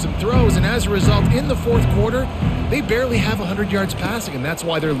has missed some throws, and as a result, in the fourth quarter, they barely have 100 yards passing, and that's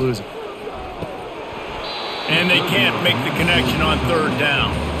why they're losing. And they can't make the connection on third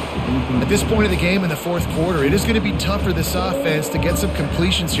down. At this point of the game in the fourth quarter, it is going to be tough for this offense to get some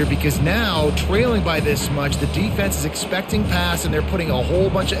completions here because now, trailing by this much, the defense is expecting pass and they're putting a whole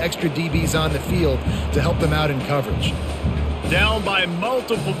bunch of extra DBs on the field to help them out in coverage. Down by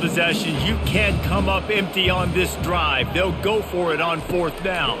multiple possessions, you can't come up empty on this drive. They'll go for it on fourth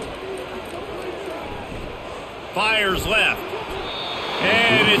down. Fires left.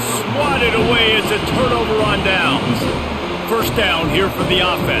 And it's swatted away. It's a turnover on downs. First down here for the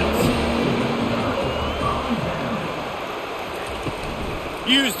offense.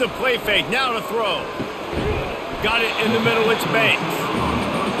 Use the play fake. Now to throw. Got it in the middle. It's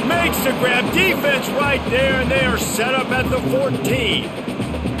Banks. Makes the grab. Defense right there, and they are set up at the 14.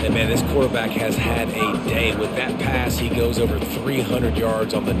 And, man, this quarterback has had a day. With that pass, he goes over 300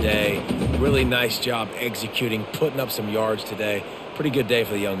 yards on the day. Really nice job executing, putting up some yards today. Pretty good day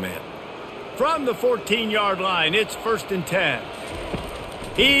for the young man. From the 14-yard line, it's 1st and 10.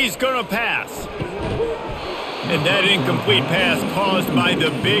 He's going to pass. And that incomplete pass caused by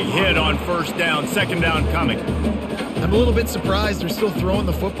the big hit on first down. Second down coming. I'm a little bit surprised they're still throwing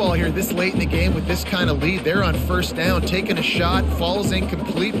the football here this late in the game with this kind of lead. They're on first down, taking a shot, falls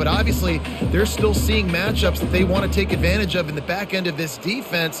incomplete, but obviously they're still seeing matchups that they want to take advantage of in the back end of this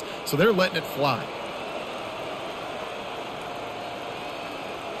defense, so they're letting it fly.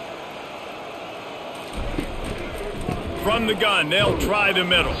 From the gun, they'll try the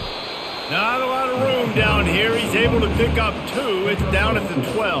middle. Not a lot of room down here. He's able to pick up 2. It's down at the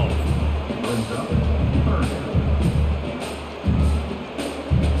 12.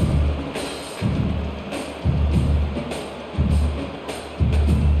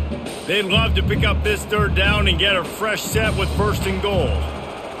 They'd love to pick up this third down and get a fresh set with 1st and goal.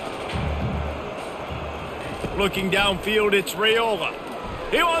 Looking downfield, it's Raiola.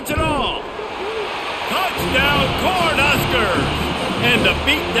 He wants it all. Touchdown, Cornhuskers! And the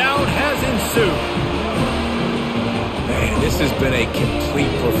beatdown has ensued. Man, this has been a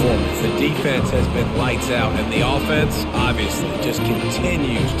complete performance. The defense has been lights out, and the offense, obviously, just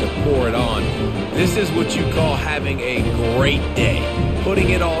continues to pour it on. This is what you call having a great day. Putting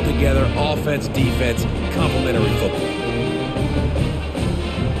it all together, offense, defense, complementary football.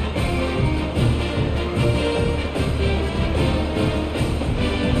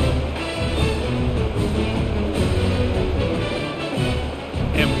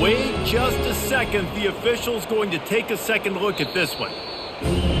 And wait just a second. The official's going to take a second look at this one.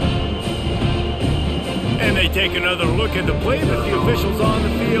 And they take another look at the play, but the officials on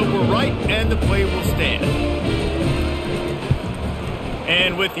the field were right, and the play will stand.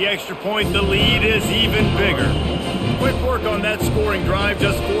 And with the extra point, the lead is even bigger. Quick work on that scoring drive,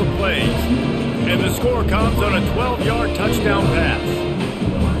 just 4 plays. And the score comes on a 12-yard touchdown pass.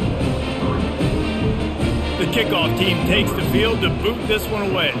 The kickoff team takes the field to boot this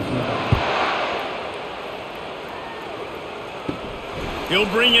one away. He'll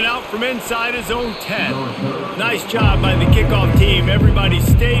bring it out from inside his own 10. Nice job by the kickoff team. Everybody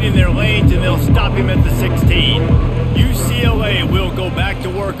stayed in their lanes, and they'll stop him at the 16. UCLA will go back to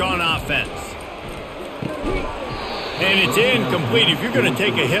work on offense. And it's incomplete. If you're going to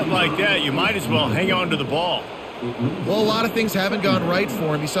take a hit like that, you might as well hang on to the ball. Well, a lot of things haven't gone right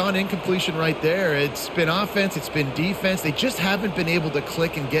for him. You saw an incompletion right there. It's been offense, it's been defense. They just haven't been able to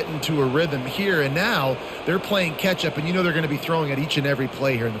click and get into a rhythm here. And now they're playing catch-up, and you know they're going to be throwing at each and every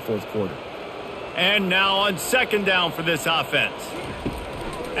play here in the fourth quarter. And now on second down for this offense.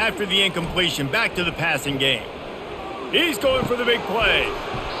 After the incompletion, back to the passing game. He's going for the big play.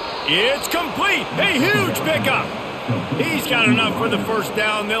 It's complete. A huge pickup. He's got enough for the first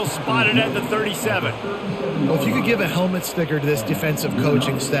down. They'll spot it at the 37. Well, if you could give a helmet sticker to this defensive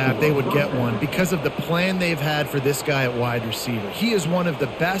coaching staff, they would get one because of the plan they've had for this guy at wide receiver. He is one of the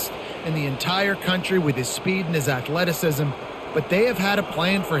best in the entire country with his speed and his athleticism, but they have had a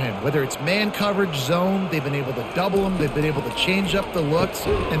plan for him. Whether it's man coverage, zone, they've been able to double him, they've been able to change up the looks,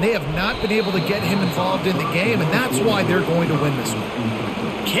 and they have not been able to get him involved in the game, and that's why they're going to win this one.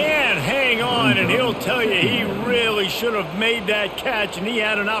 Can't hang on, and he'll tell you he really should have made that catch, and he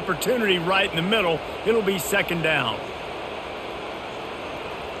had an opportunity right in the middle. It'll be second down.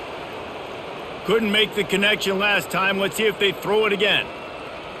 Couldn't make the connection last time. Let's see if they throw it again.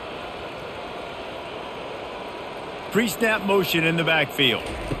 Pre-snap motion in the backfield.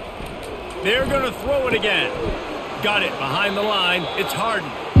 They're going to throw it again. Got it behind the line. It's Harden.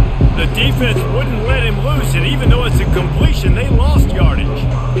 The defense wouldn't let him loose, and even though it's a completion, they lost yardage.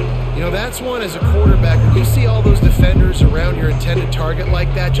 You know, that's one as a quarterback. When you see all those defenders around your intended target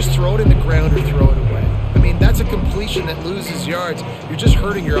like that, just throw it in the ground or throw it away. I mean, that's a completion that loses yards. You're just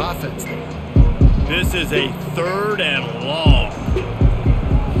hurting your offense there. This is a third and long.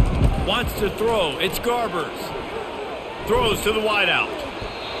 Wants to throw. It's Garbers. Throws to the wideout.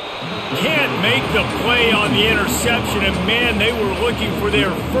 Can't make the play on the interception, and man, they were looking for their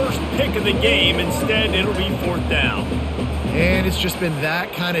first pick of the game. Instead, it'll be fourth down. And it's just been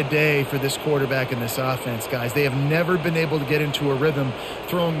that kind of day for this quarterback and this offense, guys. They have never been able to get into a rhythm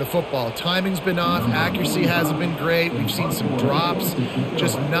throwing the football. Timing's been off. Accuracy hasn't been great. We've seen some drops,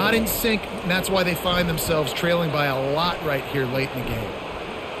 just not in sync, and that's why they find themselves trailing by a lot right here late in the game.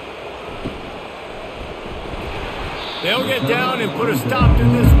 They'll get down and put a stop to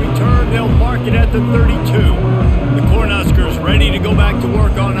this return. They'll mark it at the 32. The Cornhuskers ready to go back to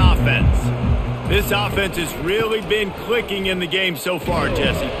work on offense. This offense has really been clicking in the game so far,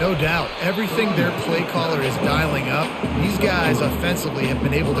 Jesse. No doubt. Everything their play caller is dialing up, these guys offensively have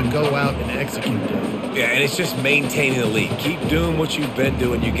been able to go out and execute it. Yeah, and it's just maintaining the lead. Keep doing what you've been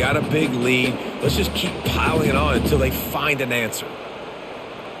doing. You got a big lead. Let's just keep piling it on until they find an answer.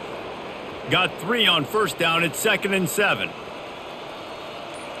 Got 3 on first down. It's 2nd and 7.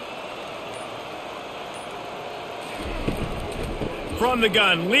 From the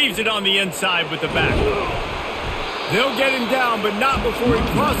gun, leaves it on the inside with the back. They'll get him down, but not before he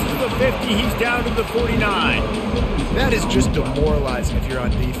crosses the 50. He's down to the 49. That is just demoralizing if you're on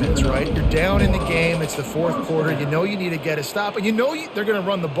defense, right? You're down in the game. It's the fourth quarter. You know you need to get a stop, and you know they're going to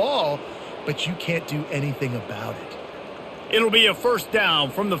run the ball, but you can't do anything about it. It'll be a first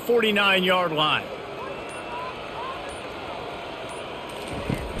down from the 49-yard line.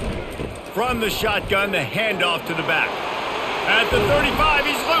 From the shotgun, the handoff to the back. At the 35,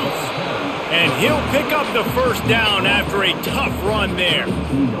 he's loose. And he'll pick up the first down after a tough run there.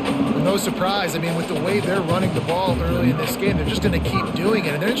 No surprise. I mean, with the way they're running the ball early in this game, they're just going to keep doing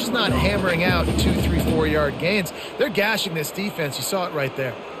it. And they're just not hammering out 2, 3, 4-yard gains. They're gashing this defense. You saw it right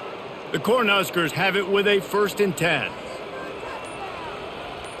there. The Cornhuskers have it with a 1st and 10.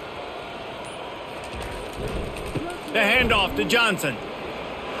 The handoff to Johnson.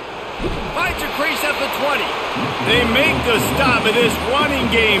 Finds a crease at the 20. They make the stop, and this running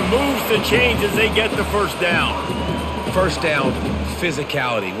game moves the chains as they get the first down. First down,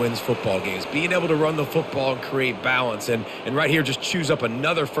 physicality wins football games. Being able to run the football and create balance. And right here, just choose up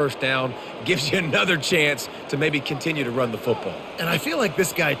another first down. Gives you another chance to maybe continue to run the football. And I feel like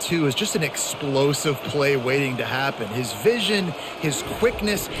this guy, too, is just an explosive play waiting to happen. His vision, his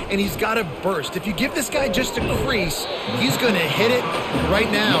quickness, and he's got a burst. If you give this guy just a crease, he's going to hit it.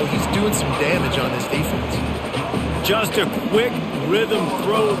 Right now, he's doing some damage on this defense. Just a quick rhythm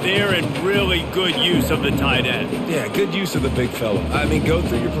throw there and really good use of the tight end. Yeah, good use of the big fella. I mean, go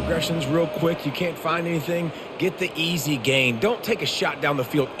through your progressions real quick. You can't find anything. Get the easy gain. Don't take a shot down the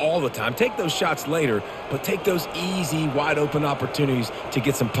field all the time. Take those shots later, but take those easy, wide-open opportunities to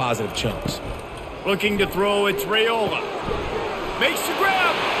get some positive chunks. Looking to throw, it's Raiola. Makes the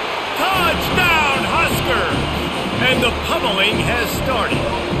grab. Touchdown, Huskers! And the pummeling has started.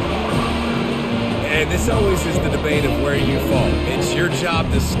 And this always is the debate of where you fall. It's your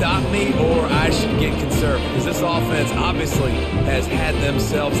job to stop me or I should get conservative. Because this offense obviously has had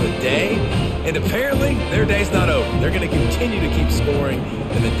themselves a day. And apparently, their day's not over. They're going to continue to keep scoring.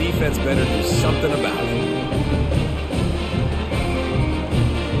 And the defense better do something about it.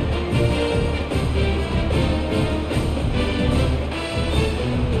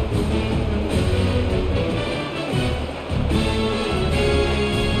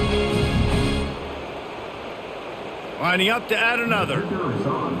 Lining up to add another.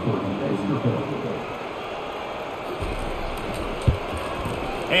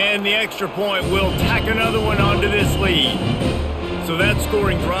 And the extra point will tack another one onto this lead. So that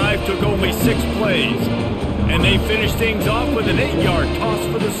scoring drive took only 6 plays. And they finished things off with an 8-yard toss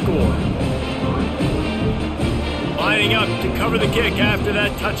for the score. Lining up to cover the kick after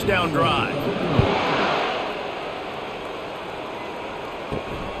that touchdown drive.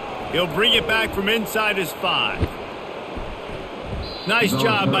 He'll bring it back from inside his 5. Nice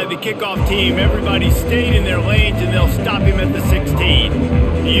job by the kickoff team. Everybody stayed in their lanes, and they'll stop him at the 16.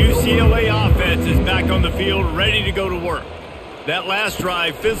 The UCLA offense is back on the field, ready to go to work. That last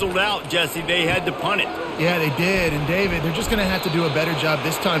drive fizzled out, Jesse. They had to punt it. Yeah, they did. And, David, they're just going to have to do a better job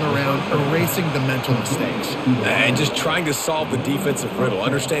this time around erasing the mental mistakes. And just trying to solve the defensive riddle,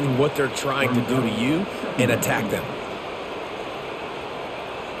 understanding what they're trying to do to you and attack them.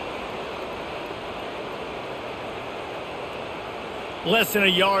 Less than a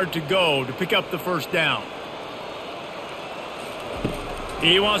yard to go to pick up the first down.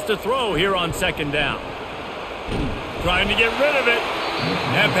 He wants to throw here on second down. Trying to get rid of it.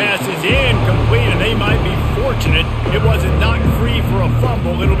 That pass is incomplete, and they might be fortunate it wasn't knocked free for a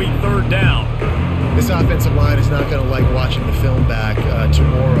fumble. It'll be third down. This offensive line is not going to like watching the film back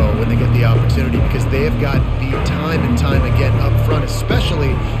tomorrow when they get the opportunity, because they have got beat time and time again up front,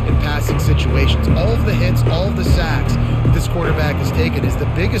 especially in passing situations. All of the hits, all of the sacks that this quarterback has taken is the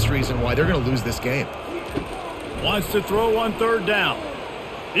biggest reason why they're going to lose this game. Wants to throw on third down.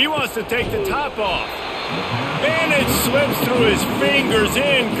 He wants to take the top off. And it slips through his fingers,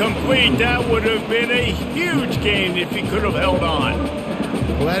 incomplete. That would have been a huge gain if he could have held on.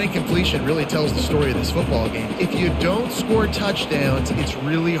 Well, that incompletion really tells the story of this football game. If you don't score touchdowns, it's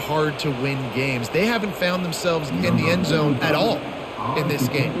really hard to win games. They haven't found themselves in the end zone at all in this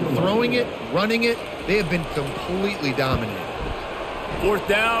game. Throwing it, running it, they have been completely dominated. Fourth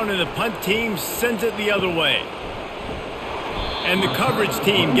down, and the punt team sends it the other way. And the coverage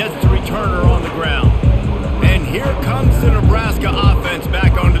team gets the returner on the ground. And here comes the Nebraska offense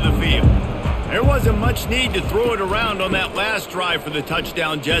back onto the field. There wasn't much need to throw it around on that last drive for the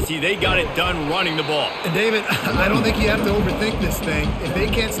touchdown, Jesse. They got it done running the ball. And David, I don't think you have to overthink this thing. If they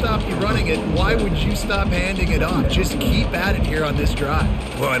can't stop you running it, why would you stop handing it off? Just keep at it here on this drive.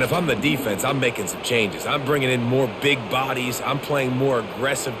 Well, and if I'm the defense, I'm making some changes. I'm bringing in more big bodies. I'm playing more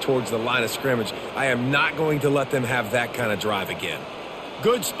aggressive towards the line of scrimmage. I am not going to let them have that kind of drive again.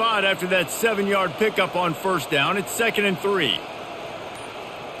 Good spot after that 7-yard pickup on first down. It's 2nd and 3.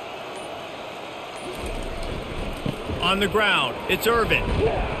 On the ground, it's Irvin.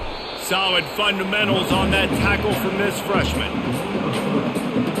 Solid fundamentals on that tackle from this freshman.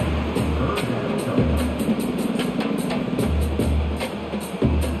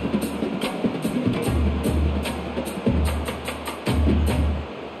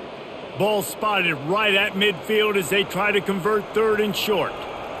 Ball spotted right at midfield as they try to convert 3rd and short.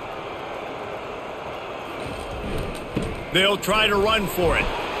 They'll try to run for it.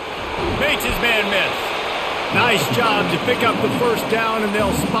 Makes his man miss. Nice job to pick up the first down, and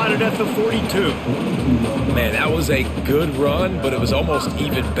they'll spot it at the 42. Man, that was a good run, but it was almost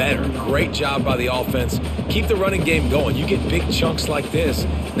even better. Great job by the offense. Keep the running game going. You get big chunks like this.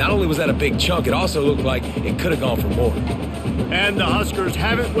 Not only was that a big chunk, it also looked like it could have gone for more. And the Huskers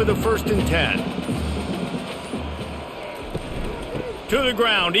have it with a 1st and 10. To the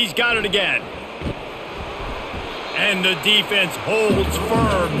ground. He's got it again. And the defense holds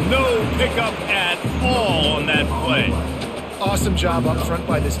firm. No pickup at all on that play. Awesome job up front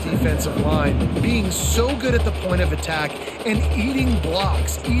by this defensive line, being so good at the point of attack and eating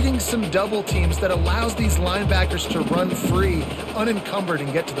blocks, eating some double teams that allows these linebackers to run free, unencumbered,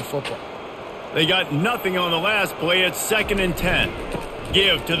 and get to the football. They got nothing on the last play. It's 2nd and 10.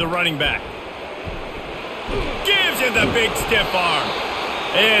 Give to the running back. Gives him the big stiff arm.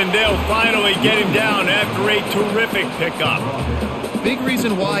 And they'll finally get him down after a terrific pickup. Big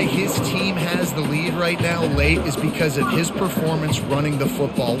reason why his team has the lead right now late is because of his performance running the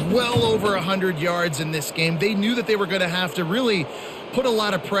football. Well over 100 yards in this game. They knew that they were going to have to really put a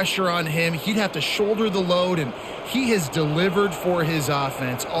lot of pressure on him. He'd have to shoulder the load, and he has delivered for his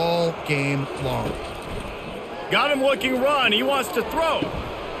offense all game long. Got him looking run. He wants to throw.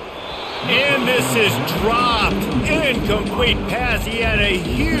 And this is dropped. Incomplete pass. He had a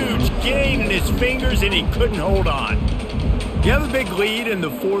huge gain in his fingers, and he couldn't hold on. You have a big lead in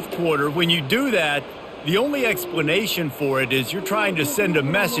the fourth quarter. When you do that, the only explanation for it is you're trying to send a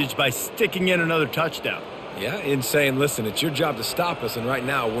message by sticking in another touchdown. Yeah, in saying, listen, it's your job to stop us, and right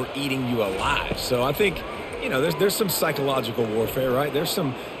now we're eating you alive. So I think, you know, there's some psychological warfare, right? There's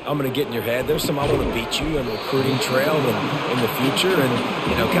some, I'm going to get in your head. There's some, I want to beat you on the recruiting trail in the future,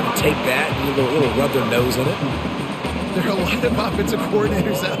 and, you know, kind of take that and a little rub their nose in it. There are a lot of offensive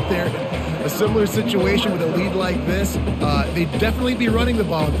coordinators out there. A similar situation with a lead like this, they'd definitely be running the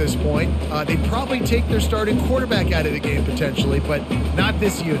ball at this point. They'd probably take their starting quarterback out of the game potentially, but not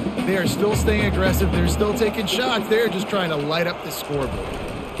this unit. They are still staying aggressive. They're still taking shots. They're just trying to light up the scoreboard.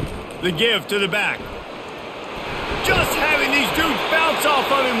 The give to the back. Just having these dudes bounce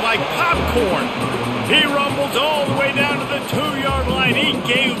off of him like popcorn. He rumbles all the way down to the 2-yard line. He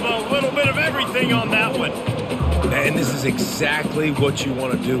gave a little bit of everything on that one. And this is exactly what you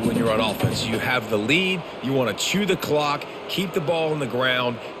want to do when you're on offense. You have the lead. You want to chew the clock, keep the ball on the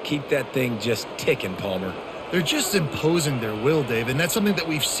ground, keep that thing just ticking, Palmer. They're just imposing their will, Dave, and that's something that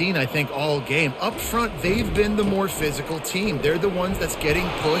we've seen, I think, all game. Up front, they've been the more physical team. They're the ones that's getting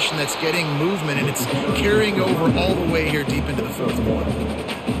pushed and that's getting movement, and it's carrying over all the way here deep into the fourth quarter.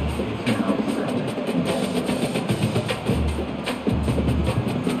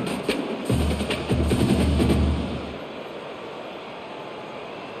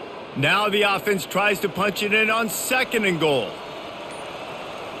 Now the offense tries to punch it in on 2nd and goal.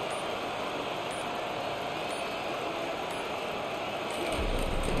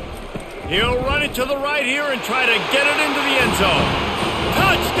 He'll run it to the right here and try to get it into the end zone.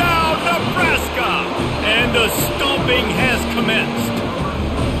 Touchdown, Nebraska! And the stomping has commenced.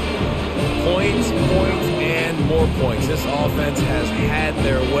 Points, and more points. This offense has had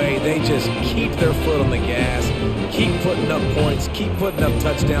their way. They just keep their foot on the gas, keep putting up points, keep putting up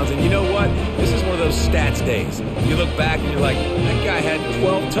touchdowns. And you know what? This is one of those stats days. You look back and you're like, that guy had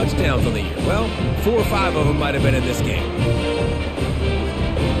 12 touchdowns on the year. Well, 4 or 5 of them might have been in this game.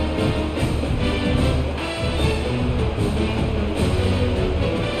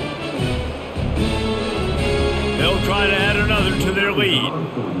 They'll try to add another to their lead.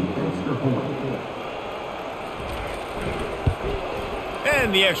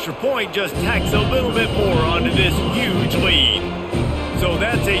 And the extra point just tacks a little bit more onto this huge lead. So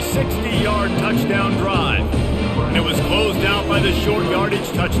that's a 60-yard touchdown drive. And it was closed out by the short yardage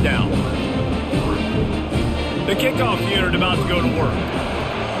touchdown. The kickoff unit about to go to work.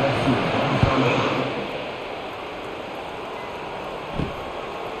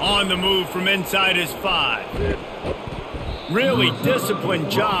 On the move from inside his 5. Really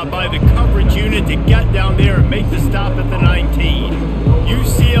disciplined job by the coverage unit to get down there and make the stop at the 19.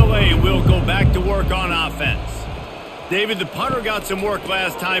 UCLA will go back to work on offense. David, the punter got some work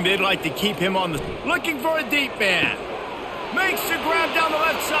last time. They'd like to keep him on the... Looking for a deep man. Makes the grab down the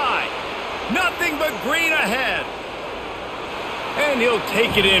left side. Nothing but green ahead. And he'll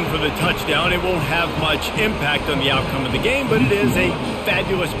take it in for the touchdown. It won't have much impact on the outcome of the game, but it is a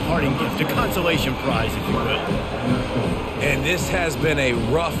fabulous parting gift, a consolation prize, if you will. And this has been a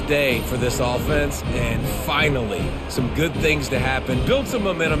rough day for this offense, and finally, some good things to happen. Build some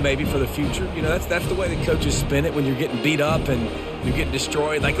momentum maybe for the future. You know, that's the way the coaches spin it when you're getting beat up and you're getting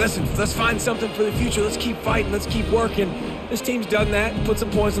destroyed. Like, listen, let's find something for the future. Let's keep fighting. Let's keep working. This team's done that, put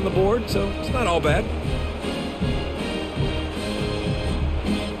some points on the board, so it's not all bad.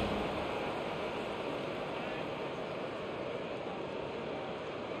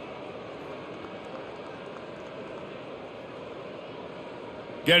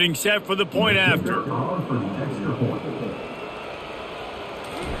 Getting set for the point after.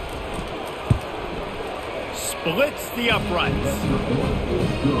 Splits the uprights.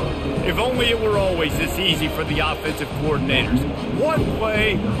 If only it were always this easy for the offensive coordinators. One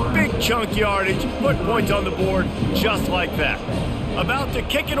play, big chunk yardage, put points on the board just like that. About to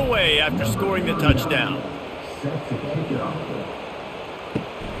kick it away after scoring the touchdown.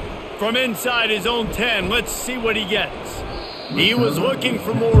 From inside his own 10, let's see what he gets. He was looking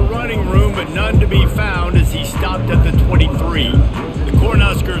for more running room, but none to be found as he stopped at the 23. The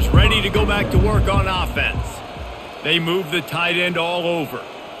Cornhuskers ready to go back to work on offense. They move the tight end all over.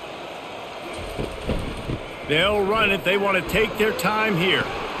 They'll run it. They want to take their time here.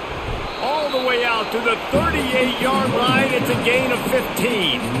 All the way out to the 38-yard line. It's a gain of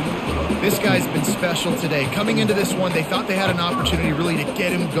 15. This guy's been special today. Coming into this one, they thought they had an opportunity really to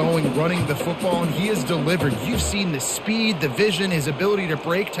get him going, running the football, and he has delivered. You've seen the speed, the vision, his ability to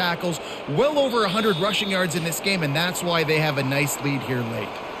break tackles, well over 100 rushing yards in this game, and that's why they have a nice lead here late.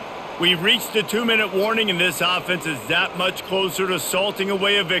 We've reached the 2-minute warning, and this offense is that much closer to salting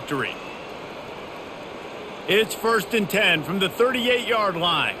away a victory. It's 1st and 10 from the 38-yard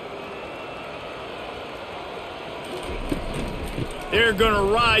line. They're going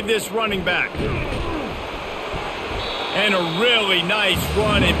to ride this running back. And a really nice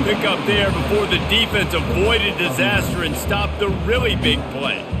run and pick up there before the defense avoided disaster and stopped the really big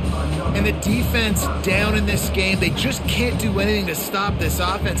play. And the defense down in this game, they just can't do anything to stop this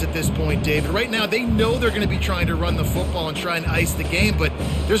offense at this point, David. Right now, they know they're going to be trying to run the football and try and ice the game, but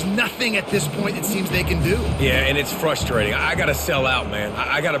there's nothing at this point it seems they can do. Yeah, and it's frustrating. I got to sell out, man.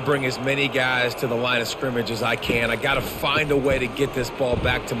 I got to bring as many guys to the line of scrimmage as I can. I got to find a way to get this ball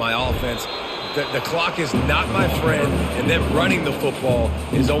back to my offense. The clock is not my friend, and them running the football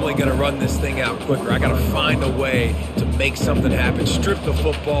is only going to run this thing out quicker. I got to find a way to make something happen. Strip the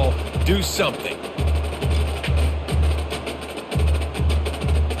football, do something.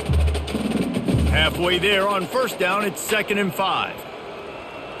 Halfway there on 1st down, it's 2nd and 5.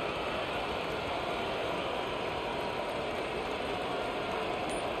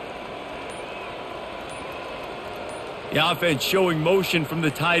 The offense showing motion from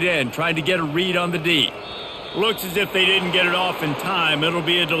the tight end, trying to get a read on the D. Looks as if they didn't get it off in time. It'll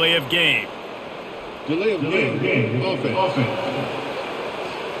be a delay of game. Delay of game. Offense.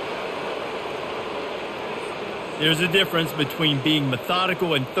 There's a difference between being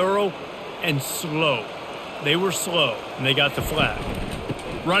methodical and thorough and slow. They were slow, and they got the flag.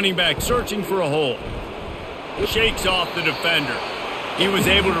 Running back searching for a hole. Shakes off the defender. He was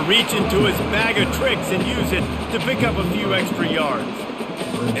able to reach into his bag of tricks and use it to pick up a few extra yards.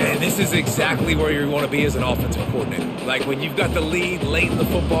 And this is exactly where you want to be as an offensive coordinator. Like when you've got the lead late in the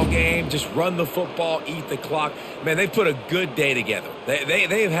football game, just run the football, eat the clock. Man, they've put a good day together.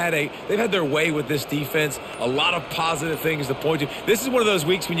 They've had their way with this defense. A lot of positive things to point to. This is one of those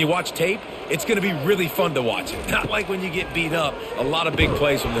weeks when you watch tape, it's going to be really fun to watch it. Not like when you get beat up. A lot of big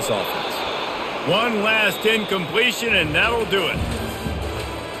plays from this offense. One last incompletion, and that'll do it.